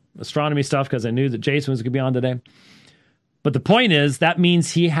the astronomy stuff because I knew that Jason was going to be on today. But the point is, that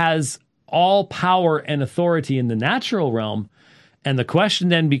means he has all power and authority in the natural realm. And the question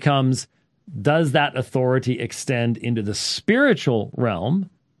then becomes, does that authority extend into the spiritual realm?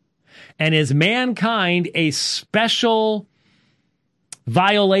 And is mankind a special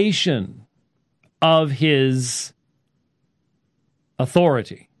violation of his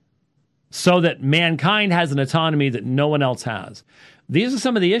authority so that mankind has an autonomy that no one else has? These are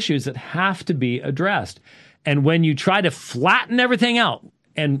some of the issues that have to be addressed. And when you try to flatten everything out,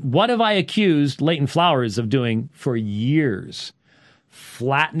 and what have I accused Leighton Flowers of doing for years?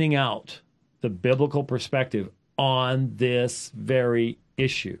 Flattening out the biblical perspective on this very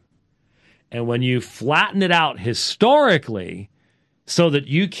issue. And when you flatten it out historically so that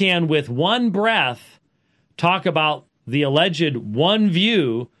you can, with one breath, talk about the alleged one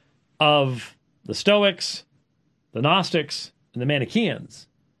view of the Stoics, the Gnostics, and the Manichaeans,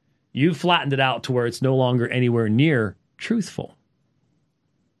 you flattened it out to where it's no longer anywhere near truthful.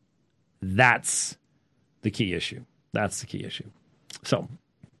 That's the key issue. That's the key issue. So,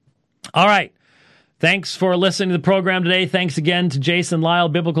 all right. Thanks for listening to the program today. Thanks again to Jason Lisle,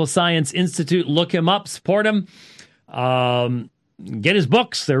 Biblical Science Institute. Look him up, support him. Get his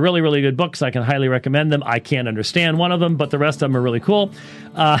books. They're really, really good books. I can highly recommend them. I can't understand one of them, but the rest of them are really cool.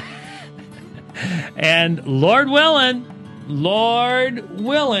 And Lord willing,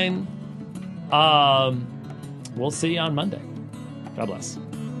 we'll see you on Monday. God bless.